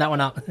for clearing that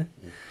one up.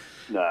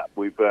 No,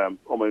 we've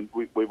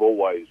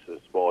always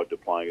aspired to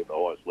playing at the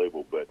highest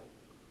level, but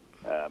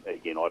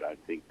again, I don't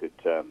think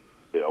that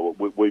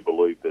we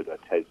believe that a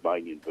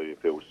Tasmanian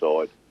VFL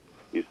side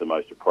is the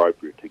most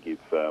appropriate to give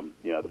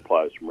the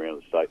players from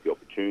around the state the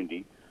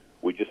opportunity.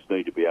 We just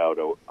need to be able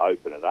to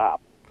open it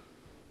up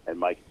and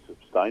make it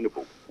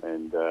sustainable,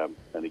 and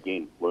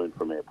again, learn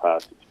from our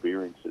past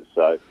experiences.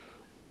 So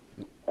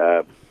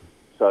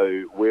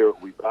where are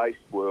we based?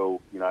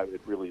 Well,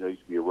 it really needs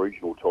to be a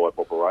regional type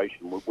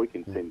operation. We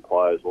can send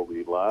players. What we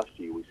did last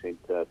year, we sent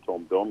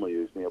Tom Donnelly,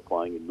 who's now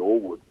playing in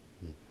Norwood.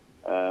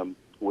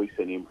 We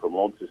sent him from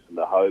Launceston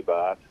to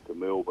Hobart to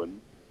Melbourne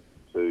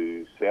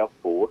to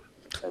Southport,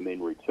 and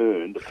then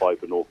returned to play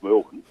for North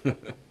Melbourne.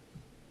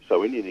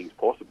 So anything's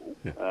possible.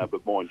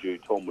 But mind you,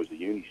 Tom was a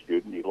uni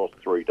student. He lost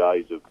 3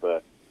 days of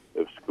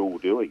school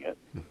doing it.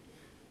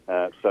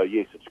 So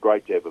yes, it's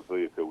great to have a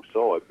VFL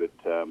side,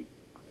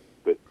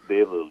 but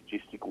they're the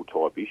logistical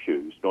type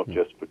issues, not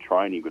just for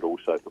training, but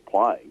also for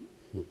playing.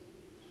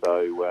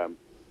 So,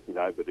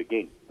 but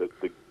again,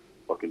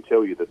 I can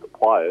tell you that the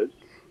players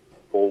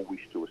all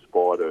wish to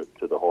aspire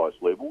to the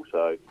highest level.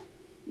 So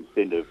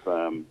instead of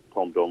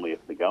Tom Donnelly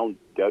having to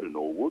go to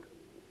Norwood,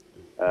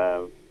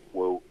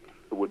 well,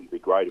 it wouldn't be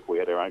great if we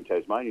had our own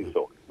Tasmanian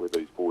side where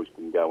these boys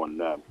can go and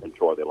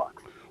try their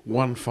luck.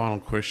 One final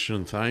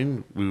question,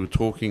 Thane. We were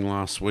talking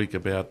last week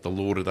about the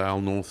Lauderdale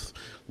North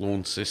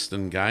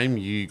Launceston game.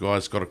 You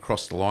guys got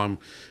across the line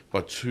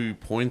by 2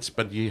 points,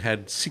 but you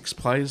had 6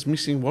 players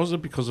missing, was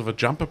it, because of a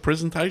jumper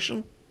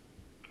presentation?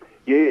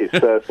 Yes,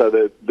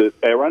 so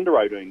our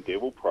under-18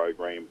 Devil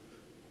program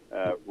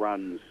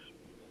runs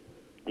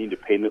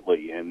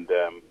independently, and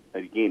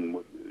again,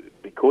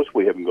 because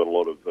we haven't got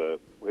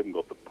we haven't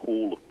got the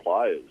pool of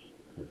players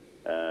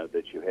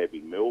that you have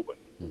in Melbourne.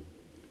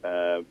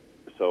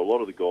 So a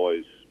lot of the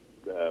guys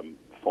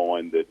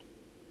find that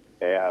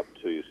our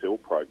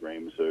TSL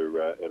programs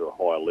are at a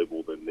higher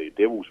level than their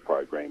Devils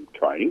program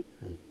training,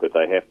 but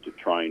they have to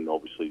train,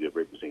 obviously, to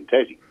represent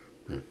Tassie.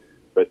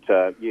 But,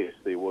 yes,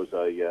 there was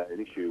an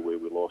issue where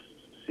we lost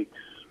 6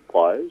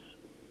 players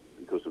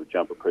because of a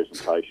jumper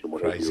presentation.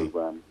 Crazy.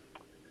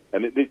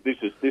 And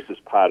this is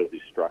part of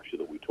this structure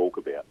that we talk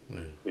about.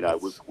 You know,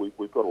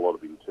 we've got a lot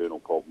of internal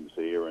problems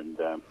here, and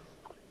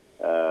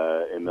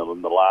in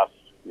the last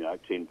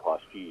 10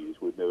 plus years,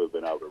 we've never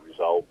been able to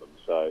resolve them.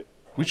 So,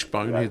 which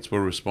boneheads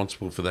were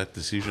responsible for that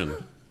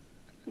decision?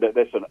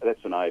 That's an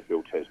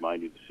AFL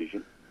Tasmania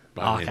decision.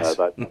 Boneheads.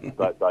 They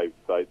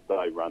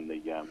run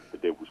the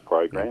Devils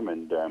program,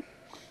 and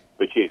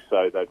but yes,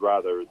 so they'd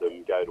rather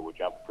them go to a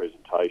jumper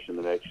presentation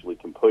than actually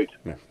compete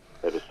at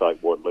a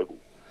statewide level.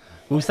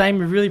 Well, Thane,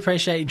 we really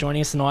appreciate you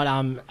joining us tonight.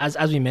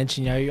 As we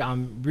mentioned,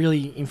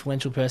 really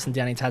influential person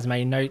down in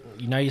Tasmania.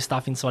 You know your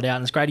stuff inside out,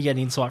 and it's great to get an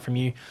insight from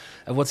you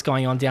of what's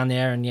going on down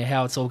there and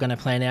how it's all going to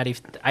plan out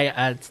if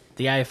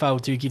the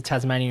AFL do give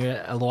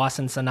Tasmania a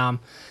licence. And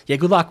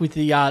good luck with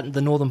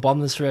the Northern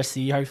Bombers for the rest of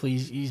the year. Hopefully,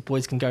 you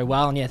boys can go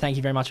well. And thank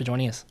you very much for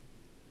joining us.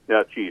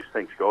 Yeah, cheers.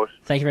 Thanks, guys.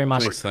 Thank you very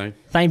much. Thanks, Thane.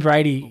 Thane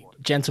Brady,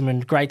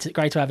 gentlemen, great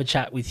to have a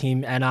chat with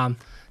him, and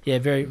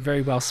very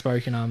very well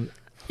spoken.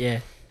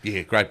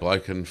 Yeah, great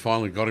bloke, and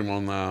finally got him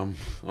on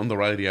the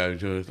radio.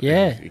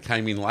 He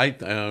came in late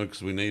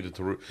because we needed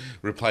to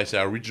replace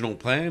our original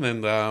plan,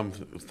 and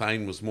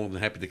Thane was more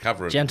than happy to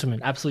cover it. Gentleman,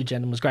 absolute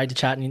gentleman. It was great to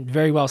chat, and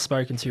very well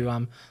spoken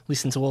to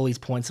listen to all his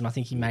points, and I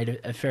think he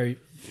made a fairly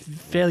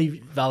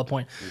valid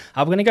point.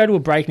 We're going to go to a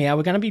break now.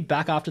 We're going to be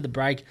back after the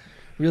break.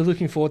 Really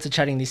looking forward to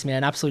chatting this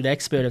man, absolute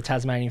expert of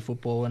Tasmanian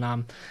football,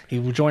 and he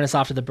will join us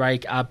after the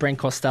break. Brent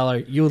Costello,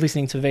 you're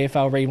listening to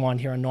VFL Rewind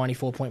here on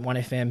 94.1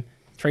 FM,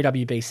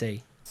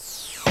 3WBC.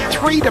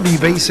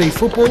 3WBC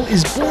Football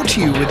is brought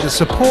to you with the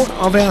support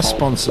of our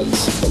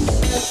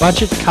sponsors.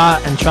 Budget Car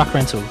and Truck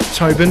Rental,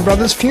 Tobin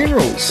Brothers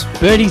Funerals,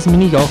 Birdie's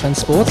Mini Golf and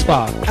Sports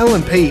Bar,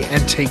 L&P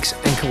Antiques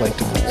and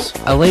Collectibles,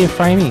 Aaliyah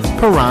Framing,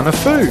 Piranha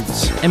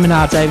Foods,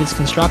 M&R Davids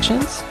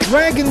Constructions,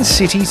 Dragon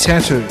City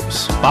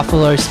Tattoos,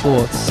 Buffalo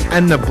Sports,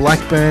 and the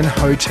Blackburn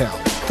Hotel.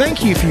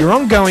 Thank you for your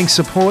ongoing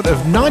support of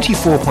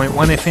 94.1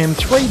 FM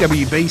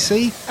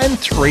 3WBC and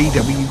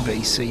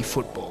 3WBC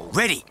Football.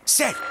 Ready,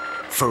 set.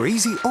 For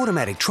easy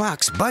automatic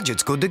trucks,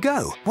 Budget's good to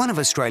go. One of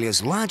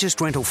Australia's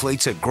largest rental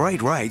fleets at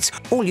great rates.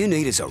 All you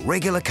need is a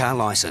regular car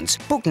licence.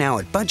 Book now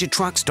at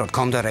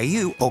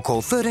budgettrucks.com.au or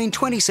call 13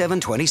 27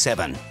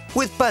 27.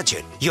 With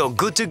Budget, you're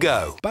good to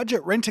go.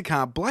 Budget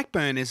Rent-A-Car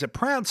Blackburn is a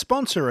proud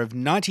sponsor of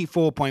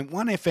 94.1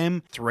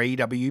 FM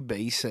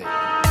 3WBC.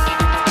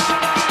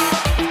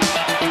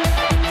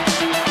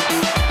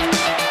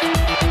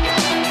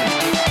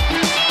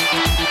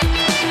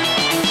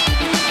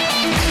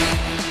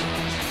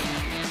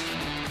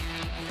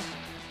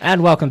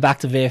 And welcome back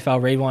to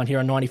VFL Rewind here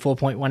on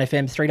 94.1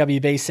 FM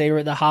 3WBC. We're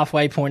at the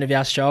halfway point of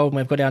our show, and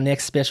we've got our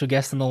next special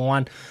guest on the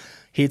line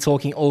here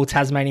talking all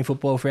Tasmanian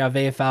football for our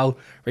VFL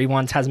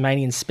Rewind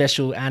Tasmanian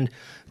special. And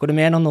got a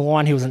man on the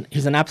line who's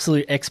an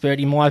absolute expert,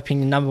 in my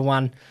opinion, number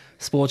one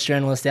sports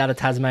journalist out of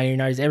Tasmania. He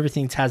knows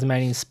everything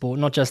Tasmanian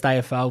sport, not just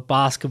AFL,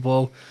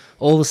 basketball,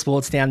 all the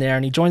sports down there.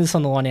 And he joins us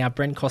on the line now,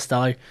 Brent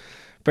Costello.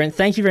 Brent,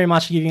 thank you very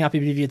much for giving up a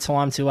bit of your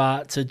time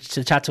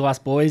to chat to us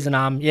boys.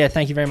 And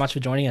thank you very much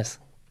for joining us.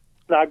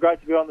 No, great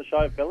to be on the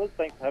show, fellas.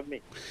 Thanks for having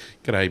me.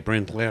 G'day,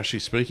 Brent Lausche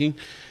speaking.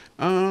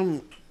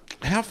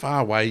 How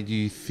far away do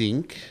you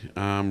think,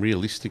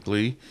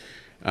 realistically,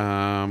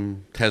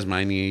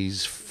 Tasmania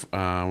is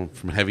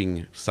from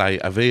having, say,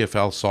 a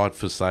VFL side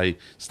for, say,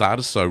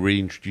 starters, so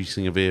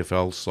reintroducing a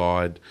VFL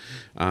side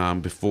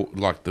before,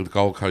 like the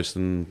Gold Coast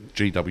and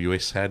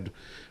GWS had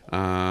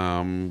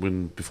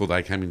before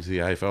they came into the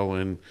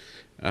AFL, and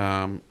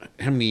how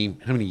many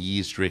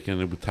years do you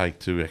reckon it would take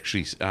to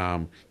actually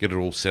get it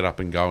all set up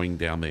and going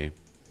down there?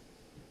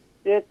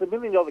 Yeah, it's $1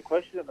 million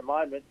question at the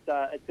moment.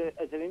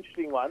 It's an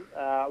interesting one.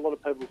 A lot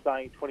of people are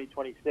saying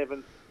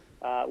 2027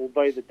 will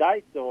be the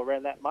date or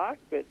around that mark.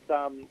 But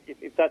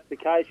if that's the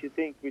case, you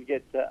think we'd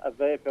get a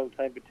VFL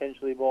team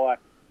potentially by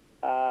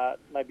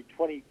maybe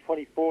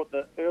 2024 at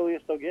the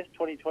earliest, I guess,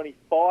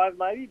 2025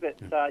 maybe. But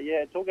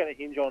it's all going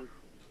to hinge on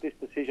this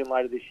decision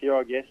later this year,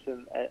 I guess,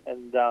 and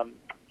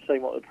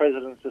seeing what the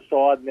presidents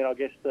decide, and then I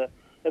guess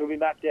it'll be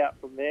mapped out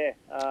from there.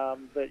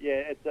 But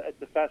yeah, it's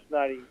a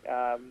fascinating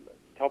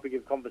topic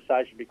of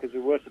conversation because we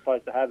were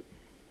supposed to have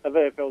a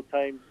VFL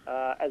team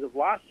as of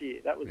last year.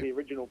 That was the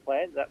original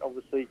plan. That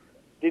obviously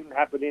didn't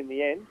happen in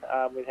the end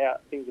with how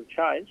things have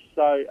changed.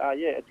 So,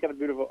 it's going to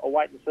be a bit of a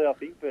wait and see, I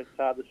think. But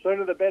the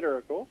sooner the better,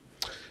 of course.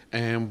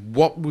 And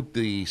what would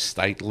the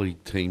state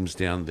league teams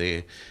down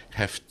there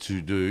have to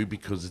do?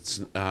 Because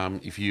it's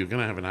if you're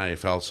going to have an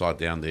AFL side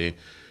down there,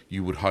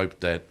 you would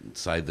hope that,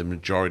 say, the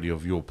majority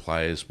of your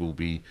players will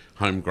be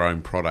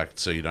homegrown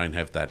products, so you don't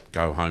have that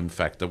go-home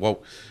factor.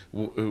 What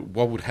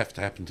would have to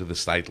happen to the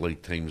state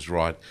league teams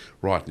right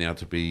now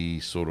to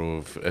be sort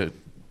of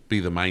be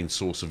the main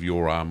source of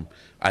your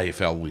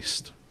AFL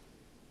list?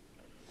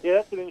 Yeah,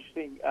 that's an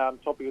interesting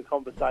topic of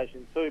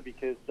conversation too,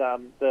 because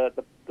the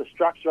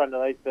structure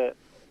underneath the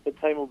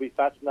team will be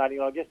fascinating.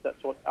 And I guess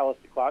that's what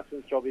Alistair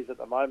Clarkson's job is at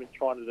the moment,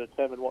 trying to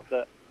determine what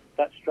that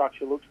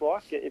structure looks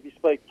like. If you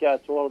speak to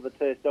a lot of the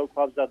TSL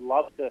clubs, they'd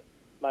love to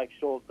make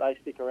sure they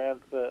stick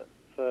around for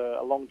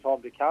a long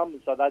time to come.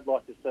 And so they'd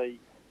like to see,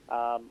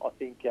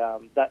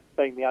 that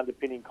being the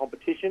underpinning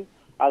competition.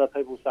 Other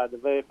people say the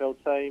VFL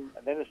team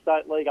and then the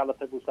state league. Other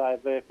people say a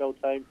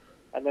VFL team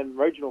and then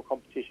regional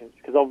competitions,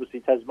 because obviously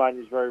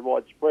Tasmania is very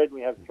widespread.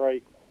 We have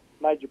 3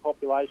 major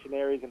population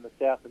areas in the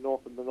south, the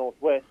north and the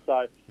northwest.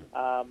 So,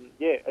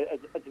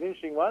 it's an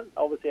interesting one.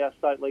 Obviously, our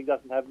state league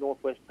doesn't have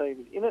northwest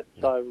teams in it,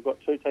 so we've got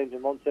 2 teams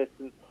in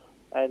Launceston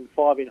and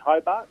 5 in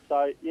Hobart.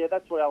 So,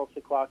 that's what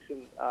Alistair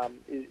Clarkson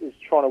is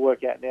trying to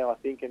work out now, I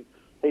think, and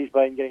he's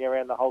been getting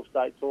around the whole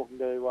state talking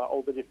to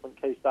all the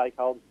different key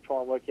stakeholders to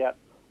try and work out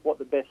what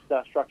the best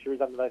structure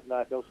is underneath an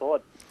AFL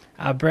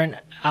side. Brent,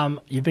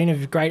 you've been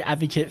a great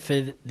advocate for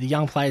the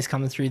young players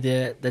coming through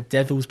the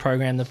Devils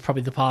program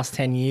probably the past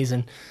 10 years,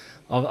 and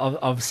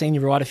I've seen you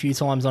write a few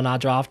times on our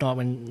draft night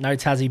when no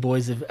Tassie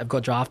boys have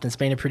got drafted. It's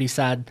been a pretty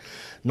sad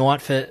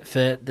night for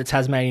the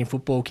Tasmanian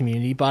football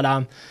community.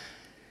 But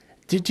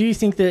do you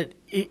think that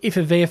if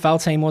a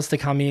VFL team was to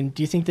come in,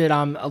 do you think that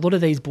a lot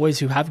of these boys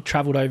who have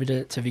travelled over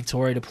to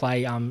Victoria to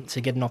play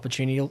to get an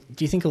opportunity,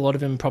 do you think a lot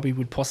of them probably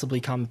would possibly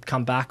come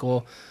back,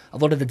 or a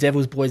lot of the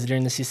Devils boys that are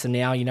in the system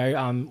now,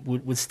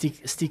 would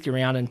stick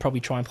around and probably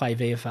try and play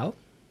VFL?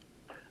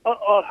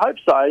 I'd hope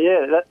so,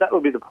 yeah. That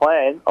would be the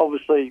plan.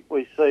 Obviously,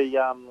 we see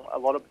a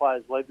lot of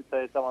players leave the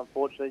TSL,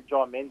 unfortunately.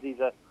 John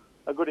Menzies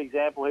a good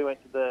example. He went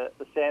to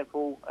the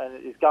Sandful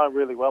and is going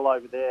really well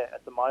over there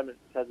at the moment.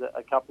 Has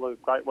a couple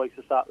of great weeks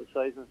to start the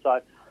season.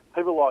 So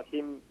people like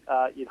him,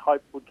 you'd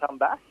hope would come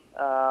back.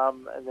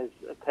 And there's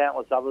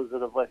countless others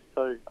that have left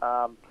too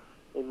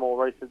in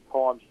more recent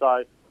times.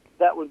 So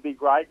that would be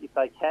great if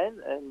they can.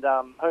 And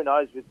who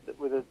knows,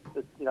 with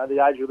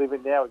the age we live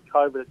in now with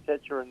COVID,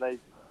 etc., and these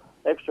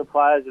extra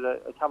players that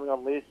are coming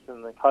on lists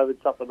and the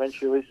COVID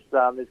supplementary list,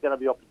 there's going to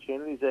be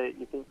opportunities there,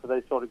 you think, for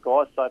these sort of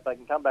guys. So if they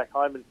can come back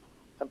home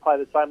and play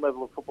the same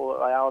level of football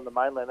that they are on the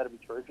mainland, that'd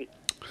be terrific.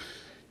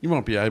 You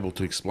might be able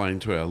to explain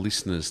to our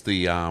listeners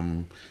the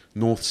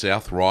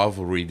north-south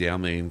rivalry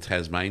down there in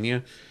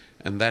Tasmania,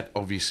 and that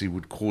obviously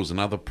would cause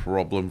another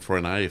problem for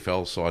an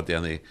AFL side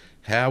down there.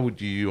 How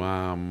would you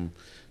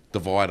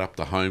divide up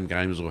the home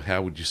games, or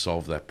how would you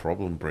solve that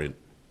problem, Brent?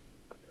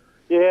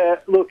 Yeah,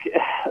 look,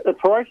 the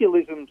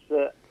parochialism's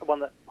one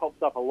that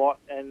pops up a lot,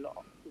 and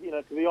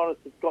to be honest,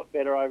 it's got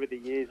better over the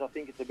years. I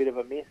think it's a bit of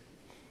a myth.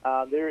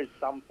 There is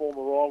some form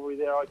of rivalry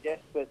there, I guess,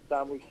 but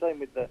we've seen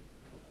with the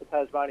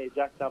Tasmania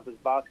Jack Jumpers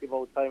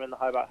basketball team and the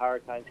Hobart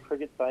Hurricanes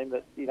cricket team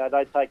that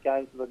they take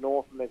games to the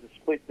north, and there's a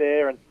split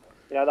there, and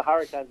the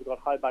Hurricanes have got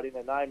Hobart in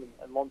their name,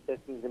 and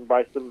Launceston's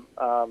embraced them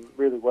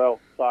really well.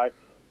 So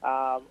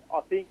I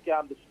think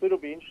the split will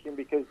be interesting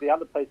because the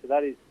other piece of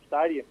that is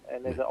stadium,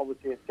 and there's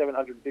obviously a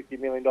 $750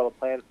 million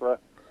plan for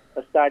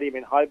a stadium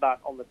in Hobart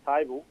on the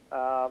table.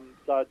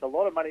 So it's a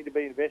lot of money to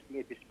be investing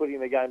if you're splitting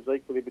the games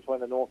equally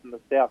between the north and the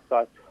south.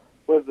 So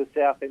whether the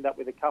south end up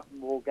with a couple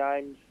more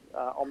games,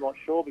 I'm not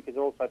sure, because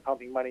they're also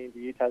pumping money into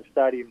UTAS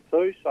Stadium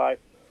too. So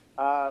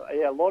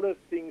a lot of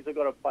things have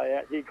got to play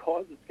out here,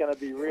 guys. It's going to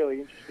be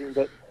really interesting.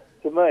 But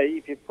to me,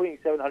 if you're putting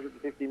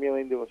 $750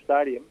 million into a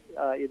stadium,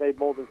 you need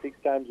more than 6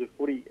 games of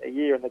footy a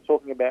year, and they're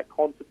talking about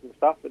concerts and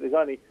stuff, but there's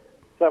only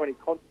so many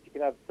concerts you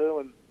can have too,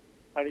 and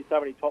only so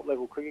many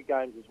top-level cricket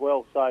games as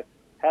well. So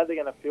how they're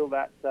going to fill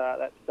that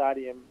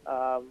stadium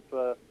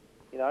for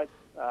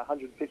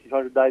 150,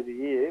 200 days a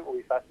year will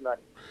be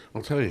fascinating.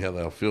 I'll tell you how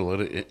they'll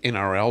fill it.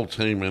 NRL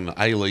team and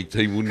A-League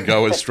team wouldn't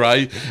go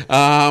astray.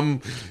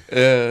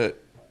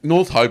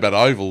 North Hobart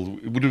Oval,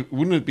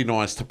 wouldn't it be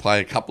nice to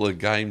play a couple of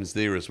games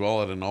there as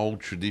well at an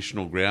old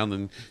traditional ground?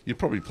 And you'd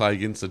probably play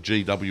against a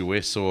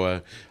GWS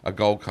or a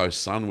Gold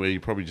Coast Sun, where you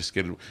probably just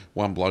get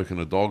one bloke and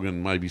a dog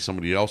and maybe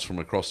somebody else from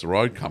across the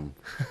road come.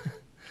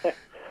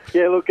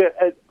 Yeah, look,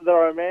 the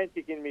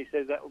romantic in me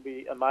says that would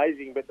be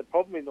amazing, but the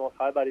problem with North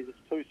Hobart is it's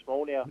too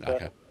small now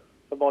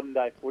for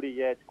modern-day footy.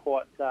 Yeah, it's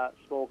quite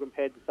small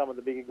compared to some of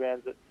the bigger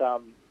grounds that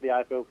the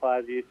AFL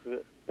players used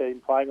to be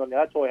playing on. Now,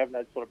 that's why we haven't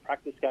had sort of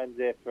practice games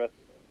there for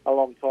a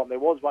long time. There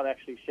was one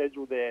actually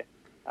scheduled there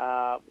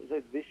was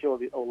either this year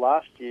or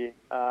last year,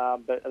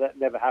 but that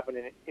never happened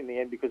in the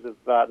end because of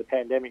the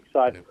pandemic.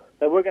 So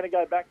they were going to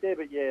go back there,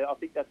 but yeah, I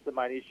think that's the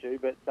main issue.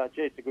 But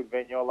gee, it's a good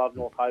venue. I love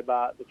North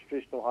Hobart, the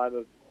traditional home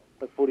of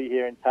the footy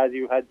here in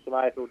Tassie. We've had some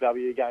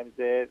AFLW games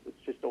there.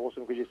 It's just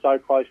awesome because you're so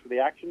close to the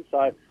action.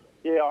 So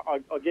yeah,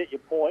 I get your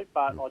point, but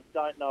I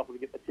don't know if we'll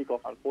get the tick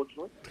off,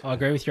 unfortunately. I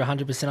agree with you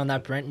 100% on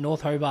that, Brent.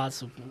 North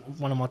Hobart's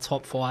one of my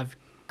top 5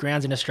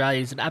 grounds in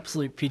Australia. It's an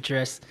absolute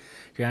picturesque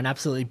ground,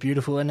 absolutely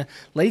beautiful. And it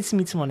leads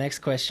me to my next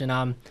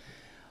question.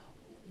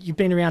 You've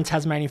been around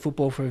Tasmanian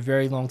football for a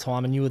very long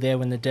time, and you were there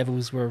when the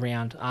Devils were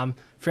around.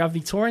 For our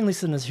Victorian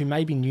listeners who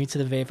may be new to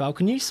the VFL,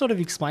 can you sort of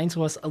explain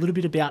to us a little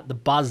bit about the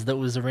buzz that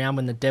was around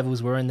when the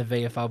Devils were in the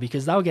VFL?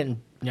 Because they were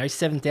getting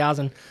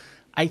 7,000,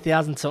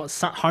 8,000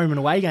 home and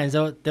away games.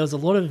 There was a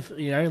lot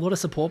of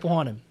support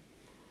behind them.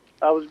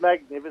 It was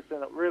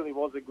magnificent. It really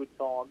was a good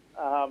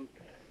time.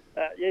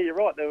 Yeah, you're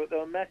right. There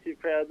were massive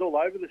crowds all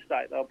over the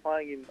state. They were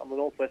playing on the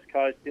northwest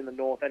coast, in the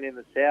north, and in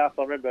the south.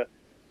 I remember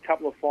a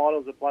couple of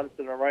finals at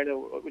Blunston Arena,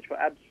 which were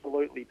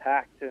absolutely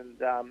packed. And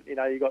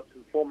you got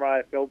some former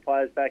AFL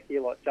players back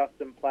here like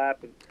Justin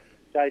Plapp and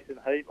Jason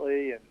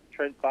Heatley and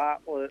Trent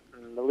Bartlett,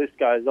 and the list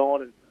goes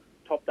on. And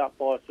topped up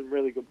by some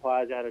really good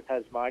players out of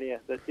Tasmania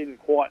that didn't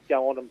quite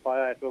go on and play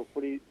AFL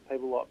footy.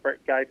 People like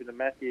Brett Gapin and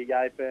Matthew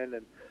Gapin,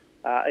 and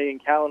Ian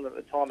Callan at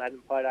the time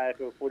hadn't played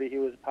AFL footy. He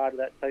was a part of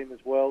that team as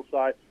well.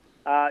 So.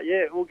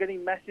 We're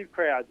getting massive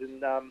crowds,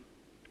 and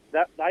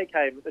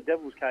the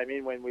Devils came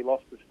in when we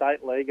lost the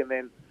state league, and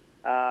then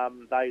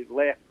they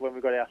left when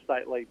we got our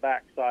state league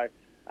back. So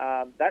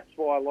that's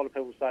why a lot of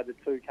people say the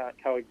two can't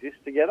coexist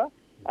together.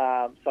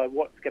 So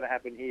what's going to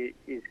happen here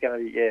is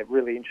going to be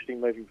really interesting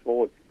moving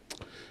forward.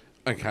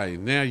 Okay,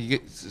 now you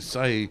get to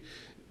say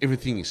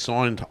everything is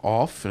signed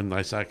off, and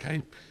they say,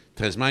 okay,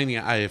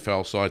 Tasmania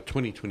AFL side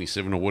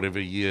 2027 or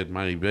whatever year it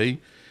may be,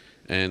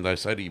 and they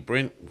say to you,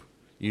 Brent,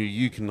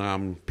 You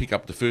can pick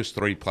up the first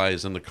 3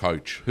 players and the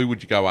coach. Who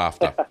would you go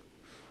after?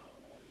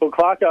 Well,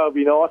 Clarko would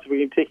be nice if we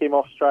can tick him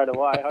off straight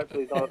away.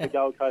 Hopefully he's not at the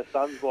Gold Coast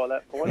Suns by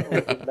that point.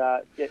 We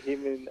can get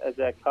him in as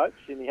our coach.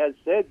 And he has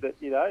said that,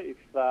 if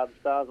the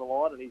stars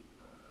align and he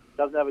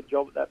doesn't have a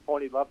job at that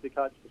point, he'd love to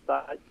coach the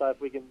state. So if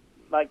we can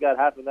make that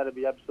happen, that'd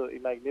be absolutely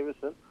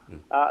magnificent.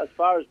 As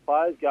far as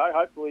players go,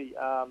 hopefully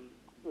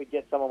we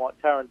get someone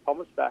like Taron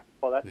Thomas back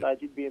by that stage.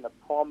 He'd be in the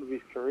prime of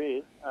his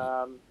career.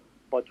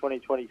 By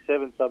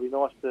 2027, so it'd be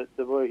nice to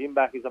woo him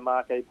back as a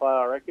marquee player,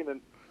 I reckon.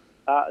 And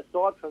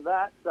aside from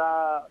that,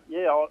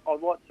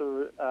 I'd like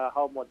to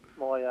hold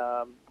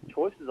my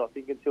choices, I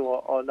think,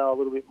 until I know a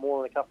little bit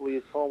more in a couple of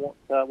years' time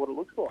what it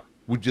looks like.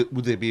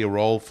 Would there be a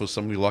role for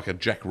somebody like a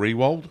Jack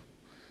Riewoldt?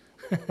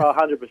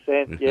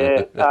 100%,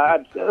 yeah.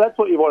 That's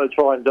what you want to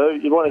try and do.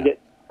 You want to get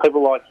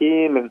people like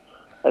him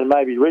and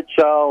maybe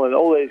Richo and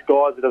all these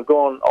guys that have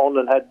gone on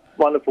and had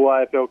wonderful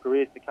AFL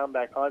careers to come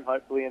back home,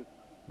 hopefully, and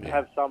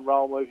have some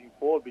role moving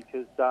forward,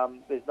 because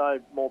there's no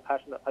more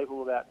passionate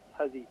people about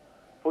Tassie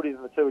footy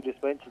than the two we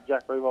just mentioned,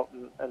 Jack Riewoldt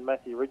and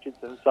Matthew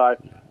Richardson. So,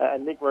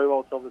 and Nick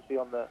Riewoldt's obviously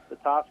on the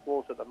task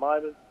force at the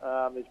moment.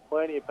 There's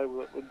plenty of people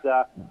that would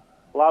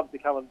love to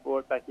come and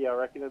work back here, I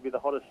reckon. It'd be the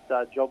hottest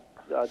jobs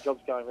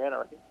going around, I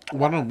reckon.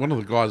 One of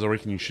the guys I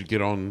reckon you should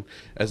get on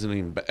as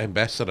an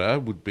ambassador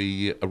would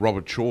be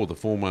Robert Shaw, the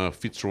former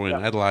Fitzroy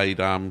and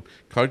Adelaide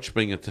coach,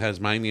 being a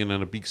Tasmanian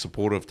and a big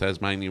supporter of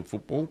Tasmanian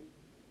football.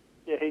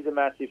 Yeah, he's a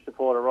massive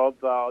supporter, Rob.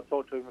 I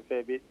talk to him a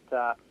fair bit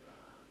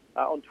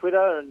on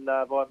Twitter and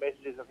via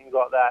messages and things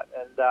like that.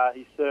 And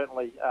he's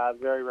certainly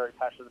very, very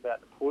passionate about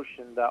the push,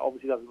 and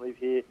obviously doesn't live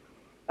here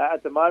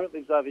at the moment,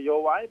 lives over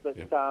your way. But,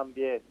 I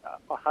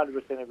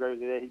 100% agree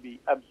with you there. He'd be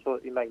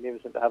absolutely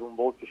magnificent to have on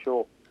board for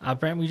sure.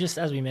 Brent,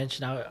 as we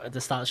mentioned at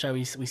the start of the show,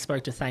 we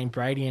spoke to Thane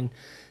Brady, and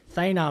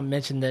Thane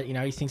mentioned that,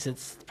 he thinks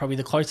it's probably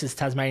the closest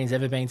Tasmanian's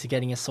ever been to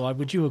getting a side.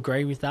 Would you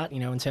agree with that,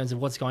 in terms of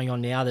what's going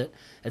on now, that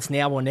it's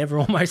now or never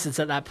almost? It's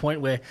at that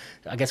point where,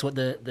 I guess, what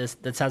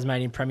the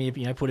Tasmanian Premier,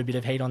 put a bit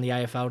of heat on the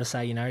AFL to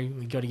say,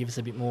 we've got to give us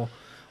a bit more,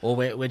 or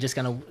we're just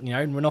going to,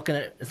 we're not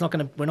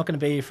going to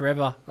be here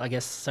forever, I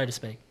guess, so to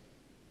speak.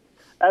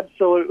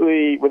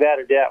 Absolutely, without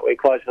a doubt, we're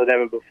closer than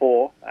ever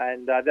before,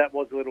 and that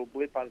was a little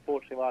blip,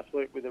 unfortunately, last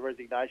week with the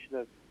resignation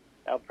of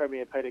our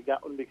Premier Peter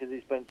Gutland, because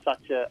he's been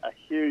such a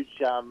huge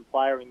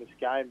player in this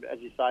game. As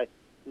you say,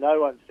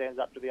 no one stands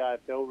up to the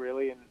AFL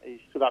really, and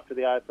he stood up to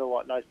the AFL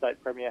like no state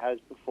Premier has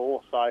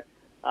before. So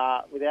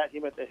without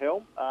him at the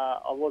helm,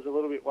 I was a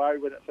little bit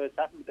worried when it first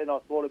happened, but then I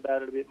thought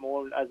about it a bit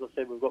more. As I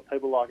said, we've got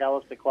people like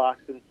Alistair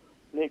Clarkson,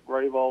 Nick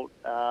Riewolddt,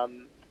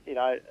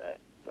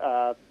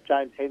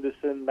 James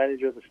Henderson,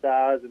 manager of the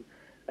Stars,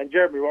 and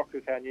Jeremy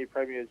Rockcliffe, our new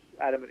Premier, is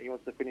adamant he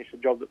wants to finish the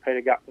job that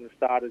Peter Gutland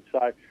started. So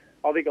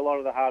I think a lot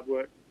of the hard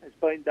work has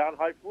been done,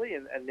 hopefully,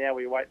 and now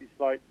we await this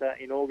vote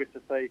in August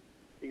to see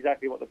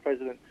exactly what the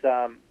presidents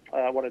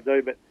want to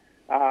do. But,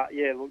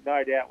 look,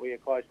 no doubt we are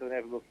closer than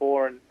ever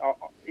before. And,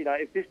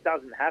 if this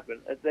doesn't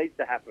happen, it needs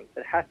to happen.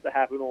 It has to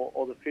happen,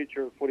 or the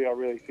future of footy I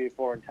really fear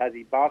for in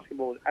Tassie.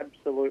 Basketball is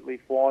absolutely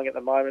flying at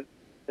the moment.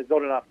 There's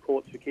not enough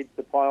courts for kids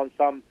to play on.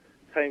 Some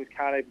teams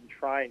can't even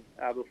train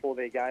before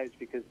their games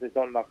because there's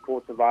not enough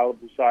courts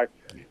available. So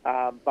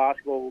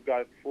basketball will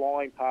go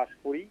flying past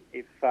footy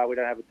if we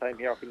don't have a team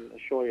here. I can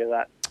assure you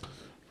that.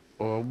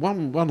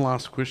 One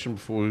last question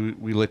before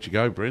we let you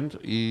go, Brent,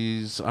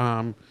 is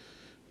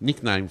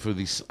nickname for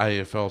this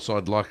AFL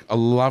side. I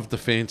love the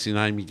fancy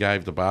name you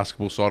gave the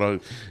basketball side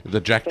of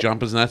the Jack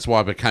Jumpers, and that's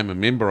why I became a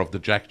member of the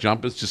Jack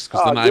Jumpers, just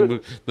because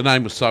the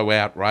name was so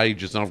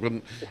outrageous.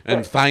 And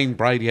Thane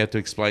Brady had to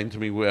explain to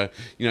me where,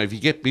 if you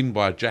get bitten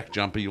by a Jack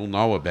Jumper, you'll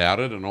know about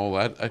it and all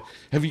that.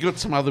 Have you got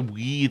some other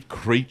weird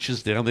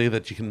creatures down there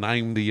that you can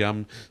name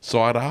the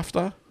side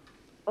after?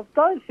 I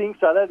don't think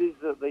so. That is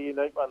the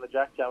unique one, the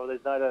Jack Jumper.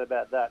 There's no doubt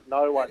about that.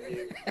 No one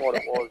knew what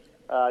it was.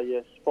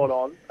 Yes, spot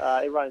on.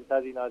 Everyone in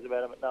Tassie knows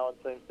about it, but no one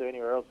seems to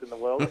anywhere else in the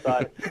world. So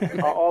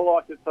I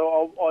liked it.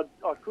 So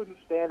I couldn't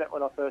stand it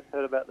when I first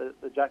heard about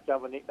the Jack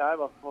Jumper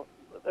nickname. I thought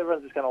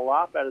everyone's just going to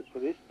laugh at us for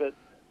this, but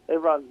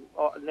everyone's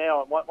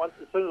now. As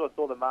soon as I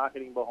saw the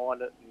marketing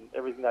behind it and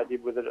everything they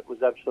did with it, it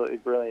was absolutely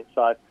brilliant.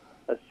 So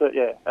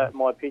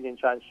my opinion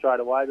changed straight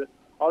away. But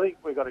I think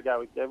we've got to go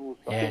with Devils.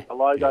 I think the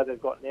logo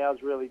they've got now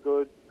is really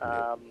good.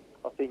 I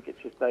think it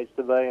just needs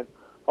to be. And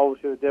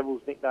obviously, the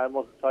Devils' nickname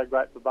wasn't so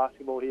great for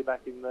basketball here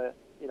back in the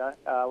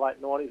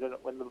late 90s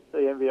when the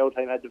NVL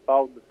team had to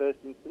fold in the first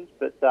instance.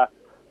 But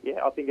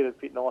I think it'd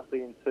fit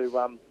nicely into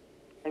the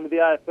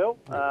AFL.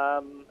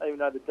 Even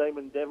though the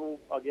Demon Devil,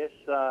 I guess,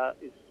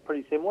 is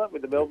pretty similar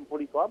with the Melbourne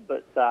Footy Club.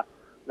 But I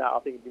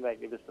think it'd be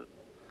magnificent.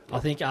 I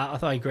think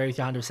I agree with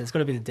you 100%. It's got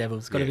to be the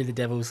Devils. It's got to be the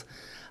Devils.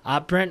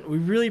 Brent, we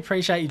really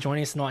appreciate you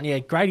joining us tonight. Yeah,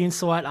 great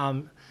insight.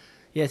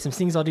 Some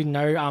things I didn't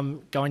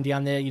know going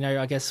down there,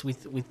 I guess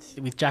with Nick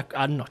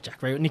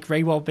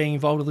Riewoldt being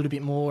involved a little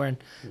bit more and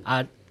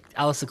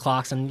Alistair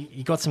Clarkson.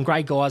 You got some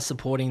great guys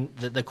supporting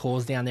the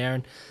cause down there.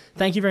 And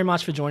thank you very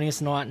much for joining us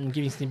tonight and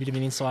giving us a bit of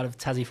an insight of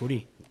Tassie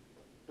footy.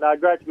 No,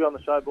 great to be on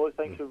the show, boys.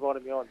 Thanks for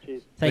inviting me on.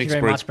 Cheers. Thank you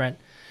very much, Brent.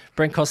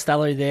 Brent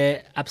Costello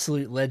there,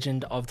 absolute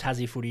legend of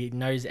Tassie footy. He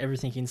knows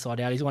everything inside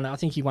out. I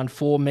think he won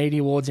 4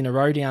 media awards in a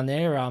row down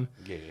there.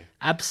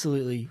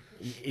 Absolutely.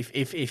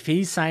 If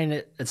he's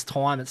saying it's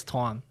time, it's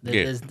time.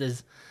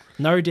 There's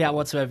no doubt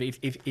whatsoever.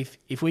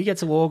 If we get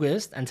to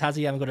August and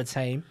Tassie haven't got a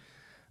team,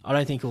 I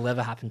don't think it will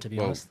ever happen, to be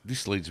honest.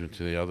 This leads me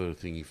to the other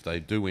thing. If they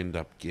do end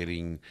up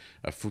getting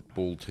a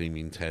football team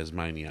in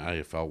Tasmania,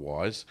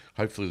 AFL-wise,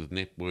 hopefully the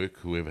network,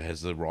 whoever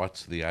has the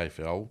rights to the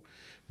AFL,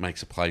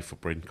 makes a play for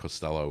Brent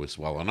Costello as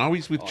well. I know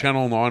he's with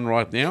Channel 9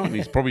 right now, and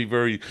he's probably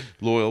very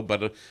loyal,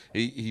 but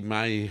he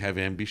may have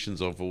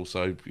ambitions of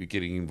also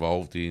getting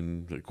involved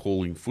in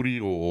calling footy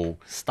or...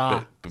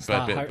 Star.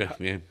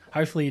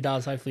 Hopefully he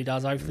does. Hopefully the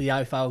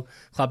AFL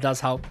club does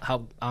help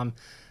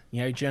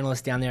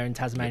journalists down there in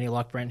Tasmania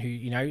like Brent,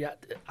 who,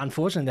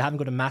 unfortunately they haven't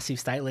got a massive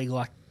state league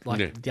like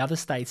the other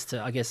states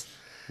to, I guess...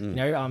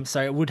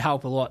 so it would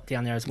help a lot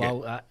down there as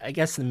well. I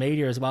guess the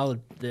media as well,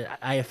 the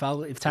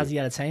AFL, if Tassie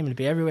had a team, it'd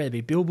be everywhere. There'd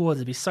be billboards,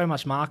 there'd be so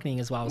much marketing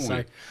as well.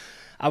 So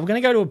we're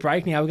going to go to a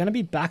break now. We're going to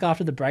be back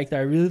after the break,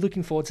 though. Really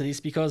looking forward to this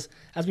because,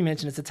 as we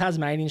mentioned, it's a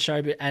Tasmanian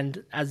show,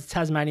 and as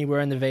Tasmania, we're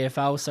in the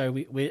VFL, so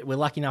we're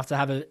lucky enough to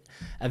have a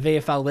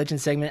VFL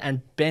legend segment,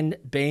 and Ben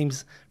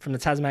Beams from the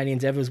Tasmanian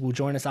Devils will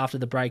join us after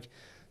the break.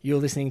 You're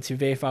listening to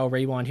VFL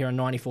Rewind here on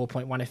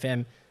 94.1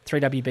 FM,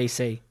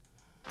 3WBC.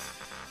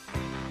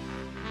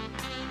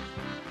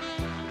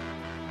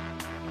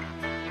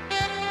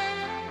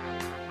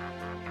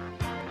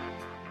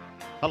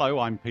 Hello,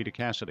 I'm Peter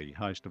Cassidy,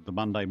 host of the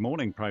Monday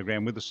morning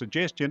program with a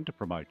suggestion to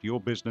promote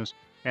your business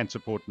and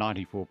support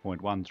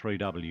 94.1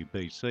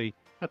 3WBC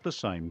at the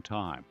same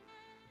time.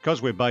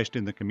 Because we're based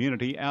in the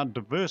community, our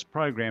diverse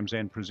programs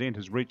and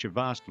presenters reach a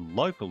vast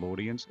local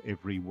audience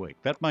every week.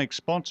 That makes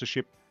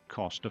sponsorship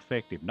cost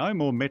effective. No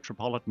more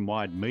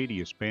metropolitan-wide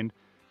media spend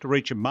to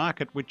reach a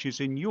market which is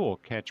in your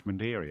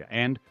catchment area.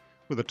 And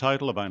with a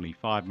total of only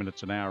 5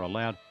 minutes an hour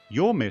allowed,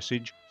 your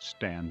message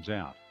stands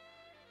out.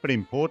 But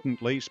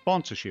importantly,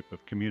 sponsorship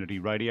of community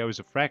radio is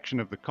a fraction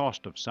of the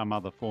cost of some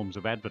other forms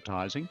of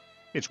advertising.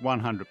 It's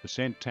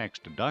 100% tax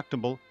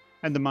deductible,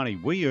 and the money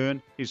we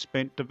earn is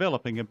spent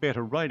developing a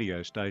better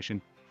radio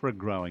station for a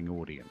growing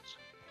audience.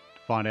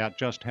 To find out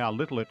just how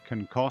little it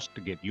can cost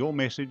to get your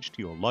message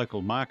to your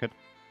local market,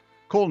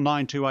 call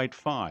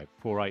 9285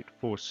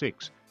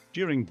 4846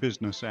 during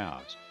business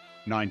hours.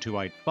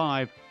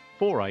 9285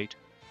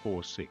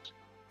 4846.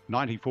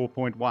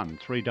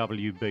 94.1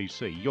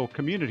 3WBC, your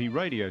community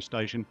radio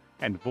station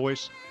and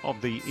voice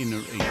of the inner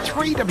east.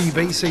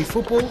 3WBC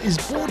Football is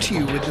brought to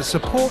you with the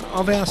support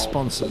of our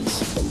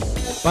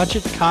sponsors.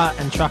 Budget Car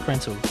and Truck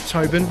Rental.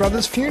 Tobin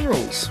Brothers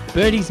Funerals.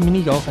 Birdie's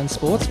Mini Golf and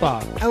Sports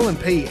Bar.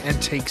 L&P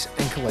Antiques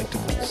and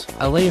Collectibles.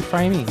 Aaliyah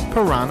Framing.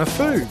 Piranha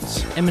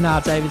Foods.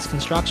 M&R Davids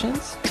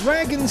Constructions.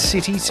 Dragon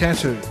City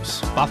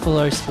Tattoos.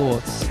 Buffalo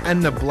Sports.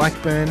 And the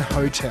Blackburn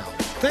Hotel.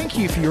 Thank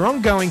you for your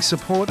ongoing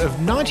support of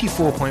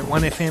 94.1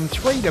 FM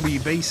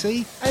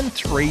 3WBC and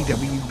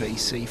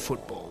 3WBC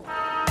Football.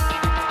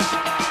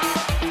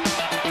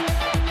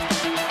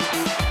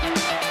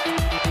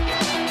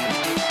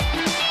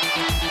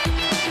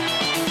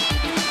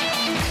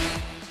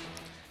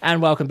 And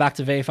welcome back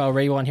to VFL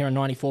Rewind here on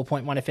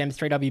 94.1 FM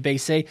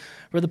 3WBC.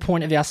 We're at the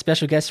point of our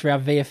special guest for our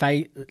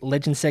VFA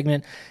Legend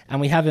segment,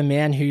 and we have a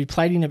man who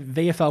played in a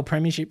VFL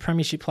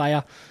premiership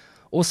player,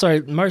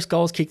 also most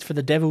goals kicked for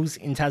the Devils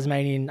in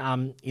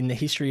Tasmanian in the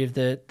history of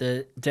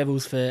the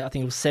Devils for, I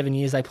think it was 7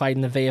 years they played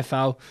in the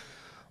VFL.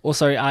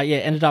 Also,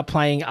 ended up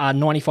playing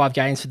 95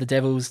 games for the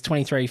Devils,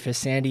 23 for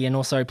Sandy, and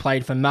also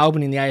played for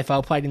Melbourne in the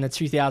AFL, played in the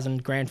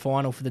 2000 Grand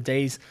Final for the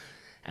D's.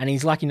 And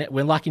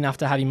we're lucky enough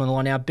to have him on the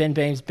line now. Ben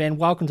Beams. Ben,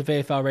 welcome to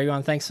VFL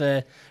Rewind. Thanks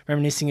for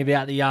reminiscing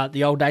about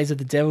the old days of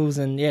the Devils,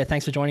 and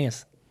thanks for joining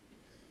us.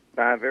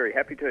 Very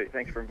happy to.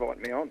 Thanks for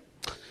inviting me on.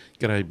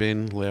 G'day,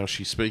 Ben.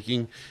 Laushi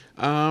speaking.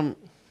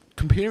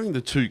 Comparing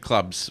the two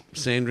clubs,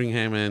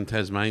 Sandringham and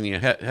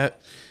Tasmania,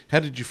 how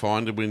did you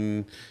find it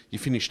when you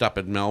finished up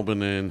at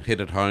Melbourne and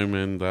headed home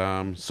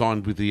and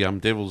signed with the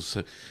Devils?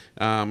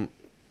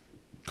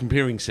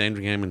 Comparing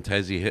Sandringham and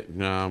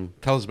Tassie,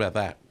 tell us about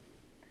that.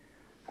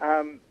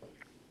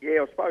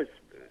 I suppose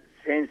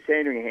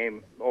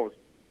Sandringham, I was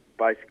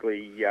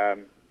basically,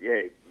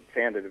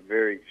 found it a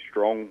very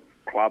strong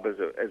club as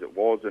it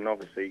was, and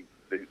obviously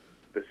the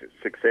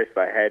success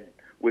they had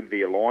with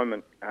the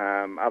alignment.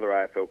 Other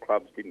AFL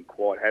clubs didn't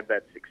quite have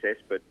that success,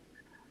 but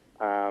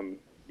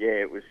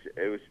it was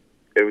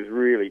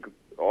really good.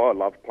 I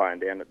loved playing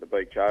down at the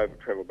Beach Oval,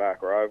 Trevor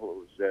Barker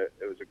Oval. It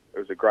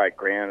was a great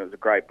ground. It was a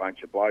great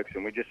bunch of blokes,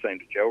 and we just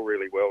seemed to gel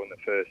really well in the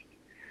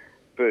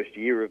first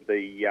year of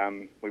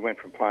the. We went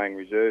from playing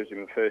reserves in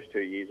the first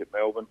 2 years at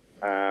Melbourne,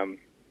 and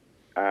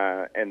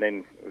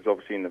then it was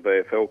obviously in the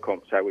VFL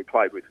comp. So we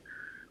played with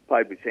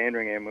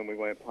Sandringham when we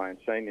weren't playing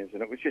seniors,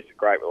 and it was just a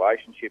great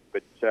relationship.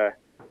 But I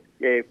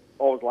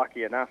was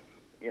lucky enough.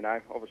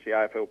 Obviously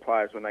AFL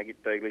players when they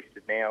get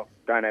delisted now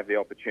don't have the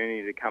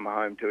opportunity to come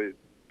home to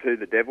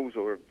the Devils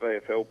or a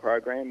VFL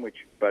program. I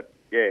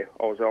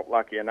was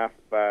lucky enough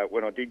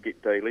when I did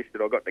get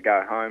delisted, I got to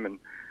go home and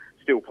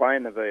still play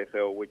in the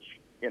VFL, which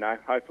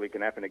hopefully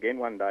can happen again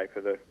one day for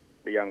the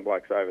young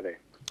blokes over there.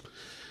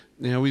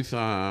 Now, with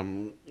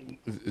the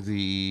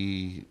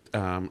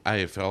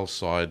AFL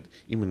side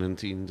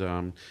imminent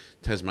in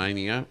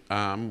Tasmania,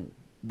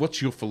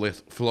 what's your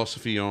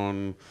philosophy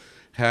on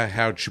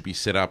how it should be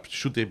set up?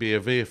 Should there be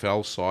a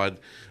VFL side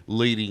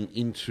leading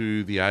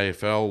into the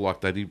AFL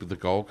like they did with the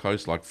Gold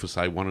Coast, like for,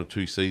 say, 1 or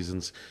 2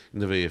 seasons in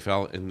the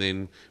VFL, and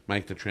then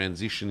make the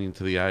transition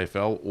into the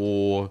AFL?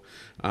 Or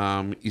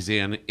is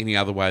there any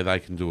other way they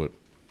can do it?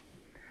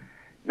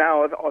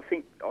 No, I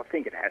think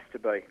it has to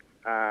be,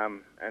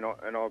 and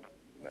I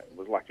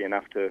was lucky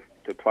enough to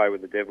play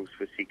with the Devils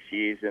for 6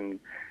 years, and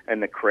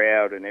the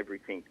crowd and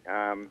everything.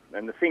 And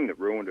the thing that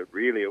ruined it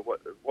really, it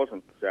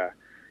wasn't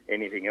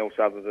anything else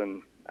other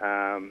than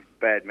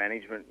bad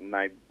management, and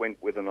they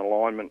went with an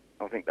alignment.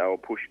 I think they were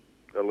pushed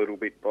a little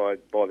bit by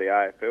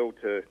the AFL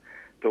to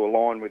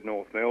align with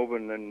North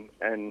Melbourne,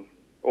 and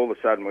all of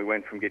a sudden we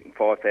went from getting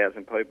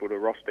 5,000 people to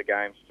roster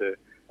games to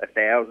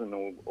 1,000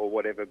 or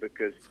whatever,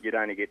 because you'd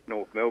only get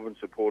North Melbourne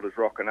supporters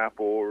rocking up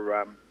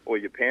or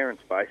your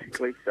parents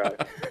basically. So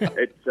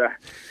it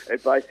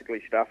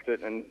basically stuffed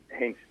it, and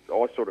hence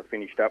I sort of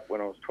finished up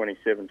when I was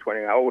 27,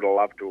 20. I would have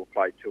loved to have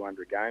played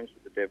 200 games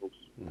with the Devils,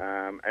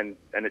 and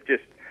it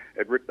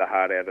ripped the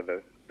heart out of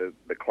the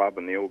club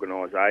and the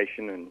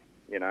organisation. And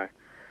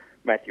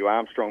Matthew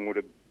Armstrong would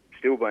have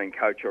still been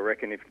coach, I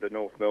reckon, if the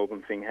North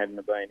Melbourne thing hadn't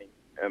have been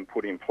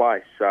put in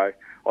place. So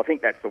I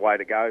think that's the way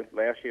to go,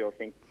 Laushi. I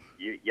think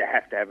you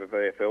have to have a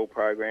VFL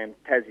program.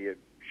 Tassie have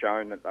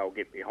shown that they'll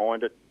get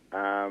behind it,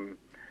 and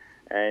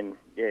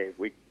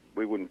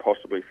we wouldn't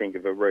possibly think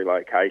of a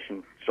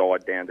relocation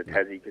side down to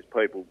Tassie, because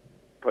people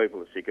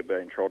are sick of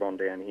being trod on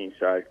down here.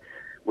 So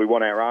we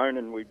want our own,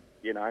 and we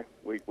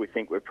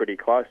think we're pretty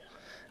close.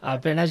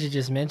 Ben, as you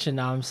just mentioned,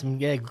 some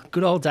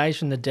good old days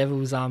from the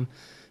Devils.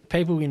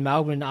 People in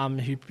Melbourne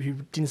who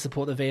didn't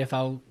support the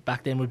VFL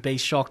back then would be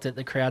shocked at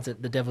the crowds that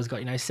the Devils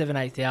got,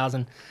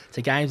 7,000-8,000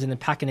 to games, and then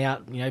packing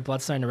out,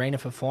 Bloodstone Arena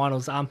for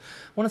finals.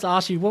 Wanted to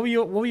ask you, what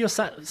were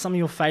some of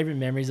your favourite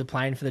memories of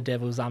playing for the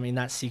Devils in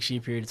that 6-year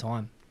period of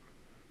time?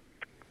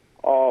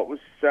 Oh, it was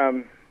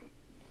that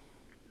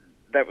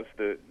was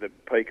the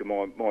peak of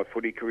my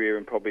footy career,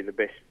 and probably the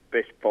best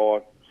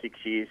 5-6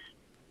 years.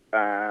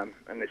 And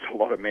there's a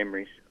lot of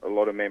memories.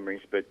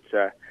 But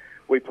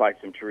we played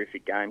some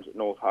terrific games at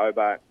North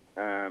Hobart.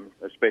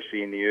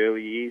 Especially in the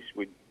early years,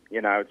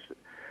 it's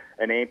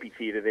an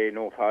amphitheatre there,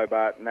 North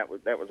Hobart, and that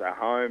was our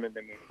home. And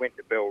then we went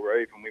to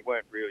Bellerive, and we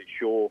weren't really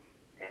sure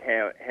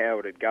how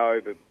it'd go,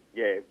 but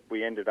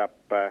we ended up.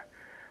 I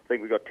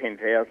think we got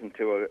 10,000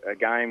 to a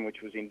game,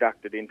 which was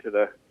inducted into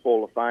the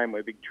Hall of Fame,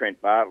 where big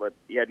Trent Bartlett,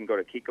 he hadn't got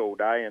a kick all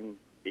day, and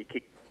he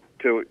kicked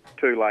two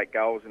late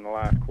goals in the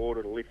last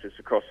quarter to lift us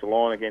across the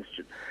line against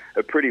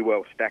a pretty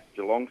well stacked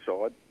Geelong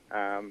side.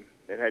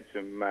 It had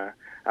some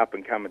up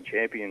and coming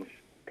champions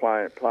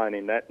playing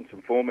in that, and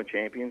some former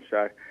champions.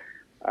 So,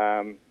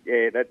 that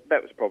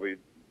was probably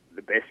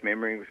the best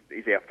memory.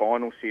 Is our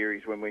final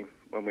series when we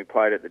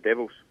played at the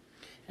Devils.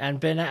 And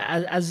Ben,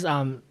 as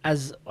I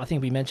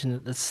think we mentioned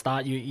at the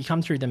start, you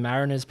come through the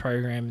Mariners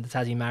program, the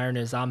Tassie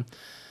Mariners.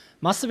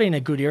 must have been a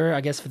good era,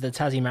 I guess, for the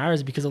Tassie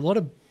Mariners, because a lot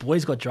of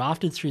boys got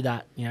drafted through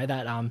that,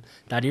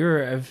 that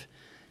era of,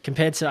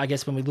 compared to, I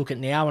guess, when we look at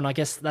now. And I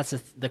guess that's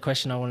the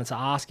question I wanted to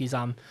ask is,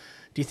 do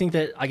you think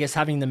that, I guess,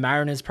 having the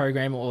Mariners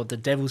program or the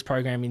Devils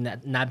program in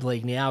that NAB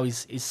league now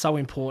is so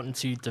important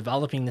to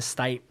developing the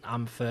state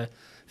for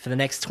the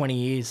next 20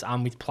 years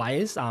with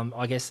players?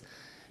 I guess,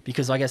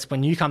 because I guess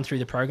when you come through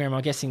the program,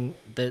 I'm guessing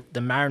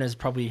the Mariners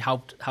probably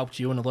helped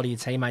you and a lot of your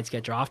teammates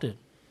get drafted.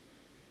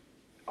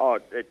 Oh,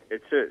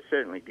 it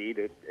certainly did.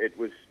 It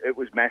was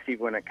massive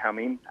when it came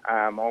in.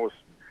 I was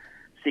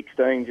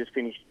 16, just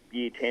finished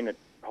year 10 at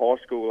high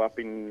school up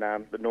in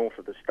the north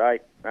of the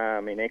state,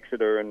 in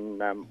Exeter, and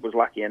was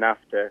lucky enough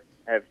to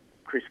have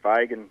Chris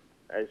Fagan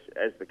as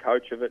the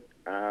coach of it,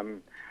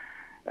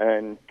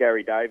 and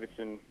Gary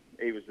Davidson.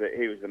 He was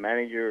the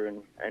manager,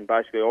 and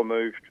basically I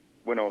moved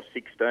when I was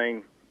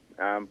 16,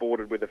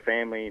 boarded with a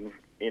family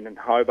in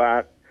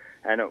Hobart.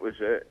 And it was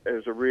a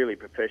really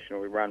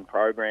professionally run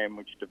program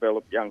which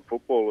developed young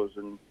footballers,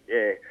 and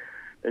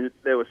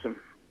there were some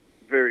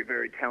very,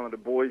 very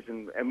talented boys,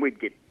 and we'd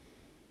get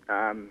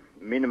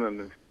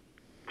minimum of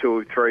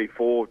 2, 3,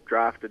 4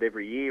 drafted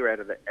every year out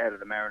of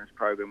the Mariners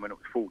program when it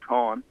was full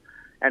time,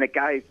 and it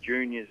gave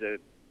juniors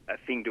a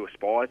thing to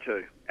aspire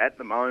to. At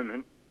the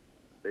moment,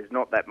 there's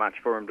not that much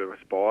for them to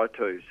aspire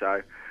to,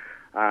 so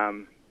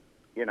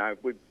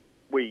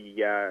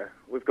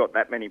we've got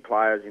that many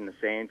players in the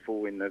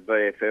SANFL, in the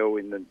VFL,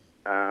 in the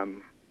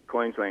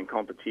Queensland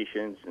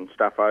competitions and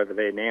stuff over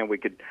there now. We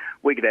could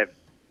have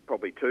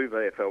probably 2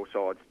 VFL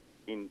sides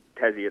in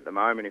Tassie at the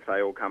moment if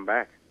they all come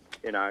back,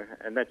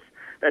 and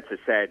that's a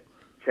sad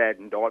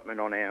indictment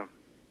on our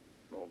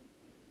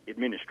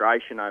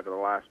administration over the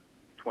last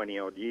 20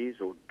 odd years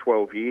or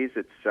 12 years.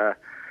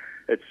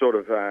 It's sort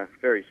of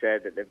very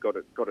sad that they've got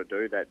to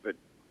do that. But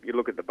you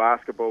look at the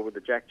basketball with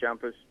the jack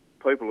jumpers.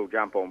 People will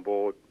jump on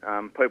board.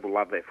 People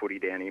love their footy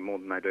down here more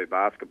than they do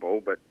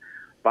basketball, but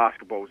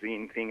basketball's the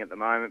in thing at the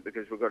moment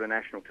because we've got a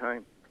national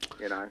team,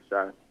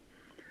 so,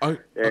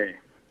 yeah.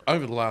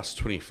 Over the last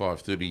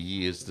 25, 30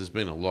 years, there's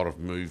been a lot of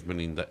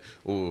movement in that,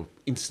 or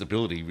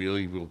instability,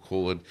 really, we'll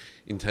call it,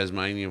 in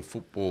Tasmanian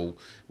football,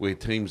 where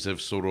teams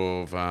have sort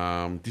of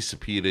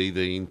disappeared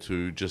either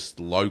into just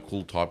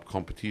local type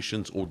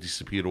competitions or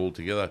disappeared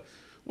altogether.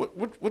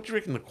 What do you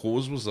reckon the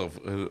cause was of?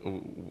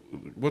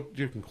 What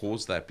do you reckon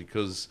caused that?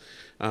 Because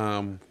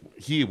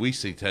here we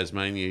see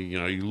Tasmania,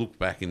 you look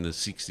back in the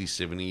 60s,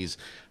 70s,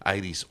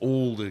 80s,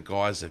 all the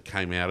guys that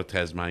came out of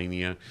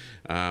Tasmania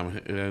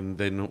and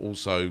then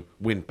also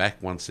went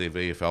back once their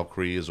VFL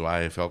careers or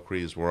AFL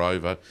careers were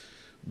over.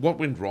 What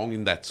went wrong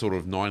in that sort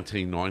of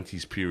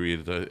 1990s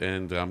period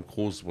and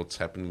caused what's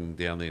happening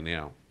down there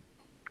now?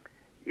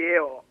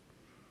 Yeah,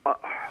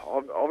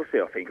 obviously,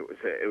 I think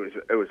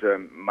it was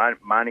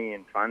money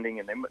and funding,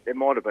 and there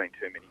might have been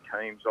too many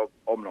teams.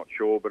 I'm not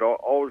sure, but I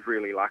was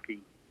really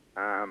lucky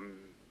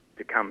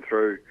to come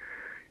through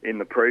in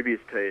the previous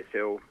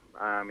TSL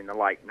in the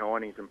late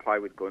 90s and play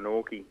with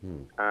Glenorchy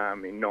in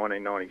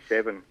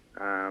 1997,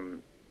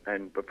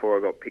 and before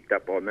I got picked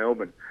up by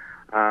Melbourne.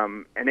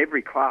 And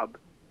every club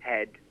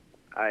had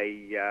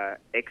a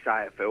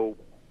ex-AFL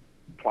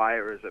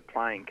player as a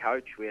playing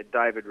coach. We had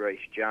David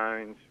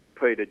Rees-Jones,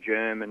 Peter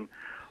German.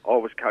 I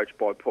was coached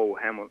by Paul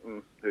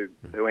Hamilton,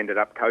 who ended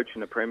up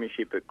coaching the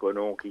premiership at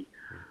Glenorchy.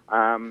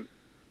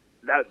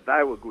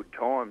 They were good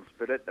times,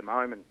 but at the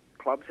moment,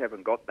 clubs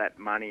haven't got that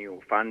money or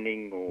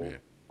funding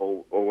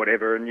or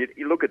whatever. And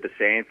you look at the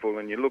SANFL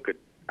and you look at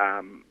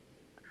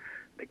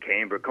the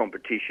Canberra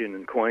competition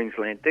and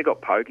Queensland, they've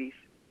got pokies,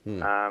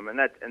 and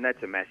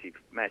that's a massive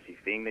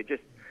thing.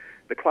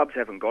 The clubs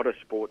haven't got a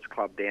sports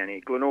club down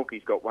here.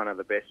 Glenorchy's got one of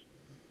the best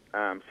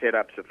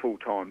setups, a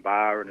full-time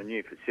bar and a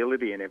new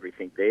facility and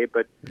everything there,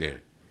 but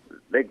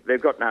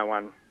they've got no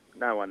one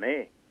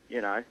there.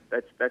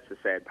 That's the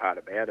sad part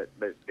about it.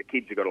 The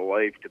kids have got to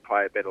leave to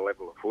play a better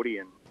level of footy,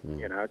 and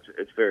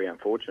it's very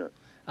unfortunate.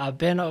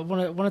 Ben, I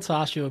wanted to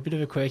ask you a bit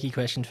of a quirky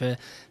question for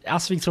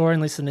us Victorian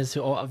listeners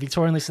who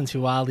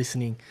are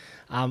listening.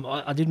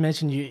 I did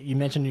mention you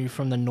mentioned you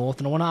from the north,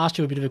 and I want to ask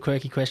you a bit of a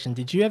quirky question.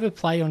 Did you ever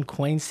play on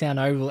Queenstown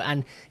Oval?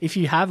 And if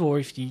you have, or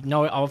if you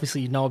know,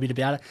 obviously you know a bit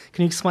about it,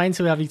 can you explain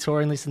to our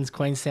Victorian listeners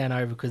Queenstown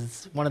Oval, because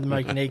it's one of the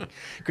most unique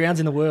grounds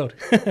in the world?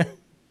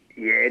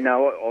 Yeah,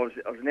 no,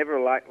 I was never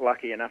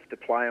lucky enough to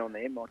play on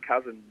there. My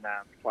cousin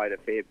played a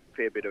fair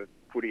bit of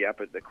footy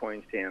up at the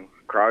Queenstown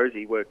Crows.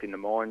 He worked in the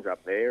mines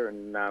up there,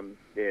 and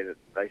they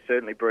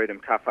certainly breed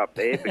them tough up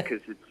there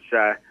because it's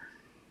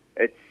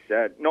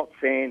not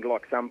sand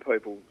like some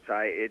people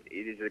say. It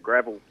is a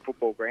gravel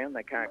football ground.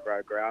 They can't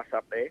grow grass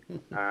up there.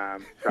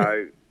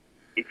 So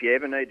if you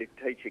ever need to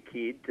teach a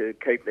kid to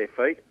keep their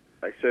feet,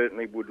 they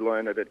certainly would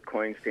learn it at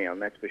Queenstown,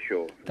 that's for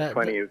sure.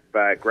 Plenty of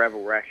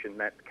gravel ration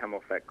that come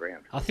off that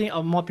ground. I think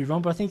I might be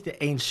wrong, but I think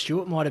that Ian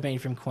Stewart might have been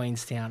from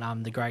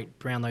Queenstown, the great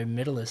Brownlow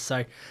medalist.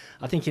 So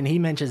I think, and he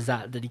mentions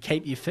that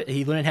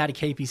he learned how to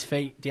keep his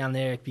feet down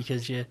there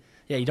because you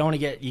don't want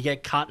to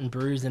get cut and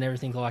bruised and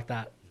everything like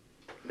that.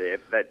 Yeah,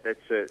 that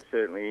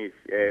certainly is.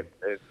 Yeah,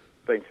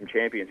 been some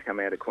champions come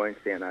out of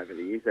Queenstown over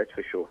the years, that's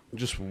for sure.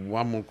 Just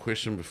one more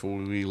question before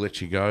we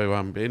let you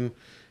go, Ben.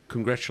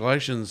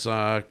 Congratulations,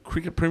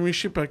 cricket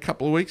premiership a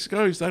couple of weeks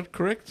ago. Is that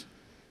correct?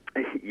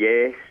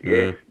 Yes.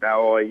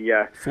 No,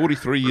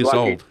 43 years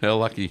old. How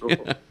lucky.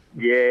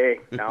 Yeah.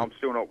 No, I'm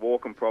still not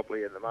walking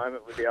properly at the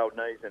moment with the old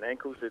knees and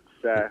ankles.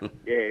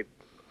 It's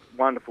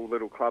wonderful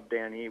little club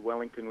down here,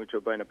 Wellington, which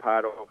I've been a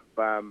part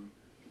of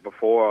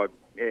before.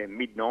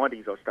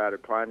 Mid-90s I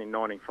started playing in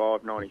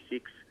 95,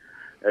 96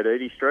 at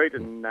Eady Street,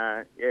 and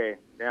the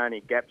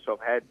only gaps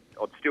I've had,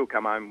 I'd still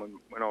come home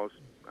when I was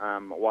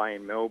away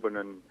in Melbourne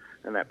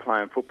and that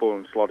playing football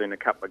and slot in a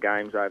couple of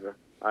games over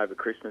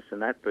Christmas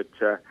and that. But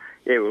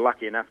we're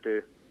lucky enough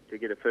to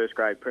get a first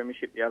grade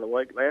premiership the other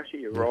week.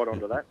 Laoshi, you're right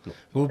onto that.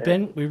 Well,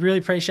 Ben, we really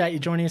appreciate you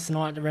joining us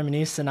tonight to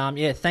reminisce, and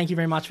thank you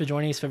very much for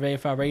joining us for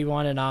VFL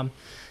Rewind, and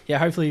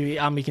hopefully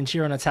we can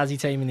cheer on a Tassie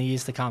team in the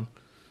years to come.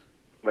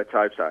 Let's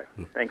hope so. Thanks.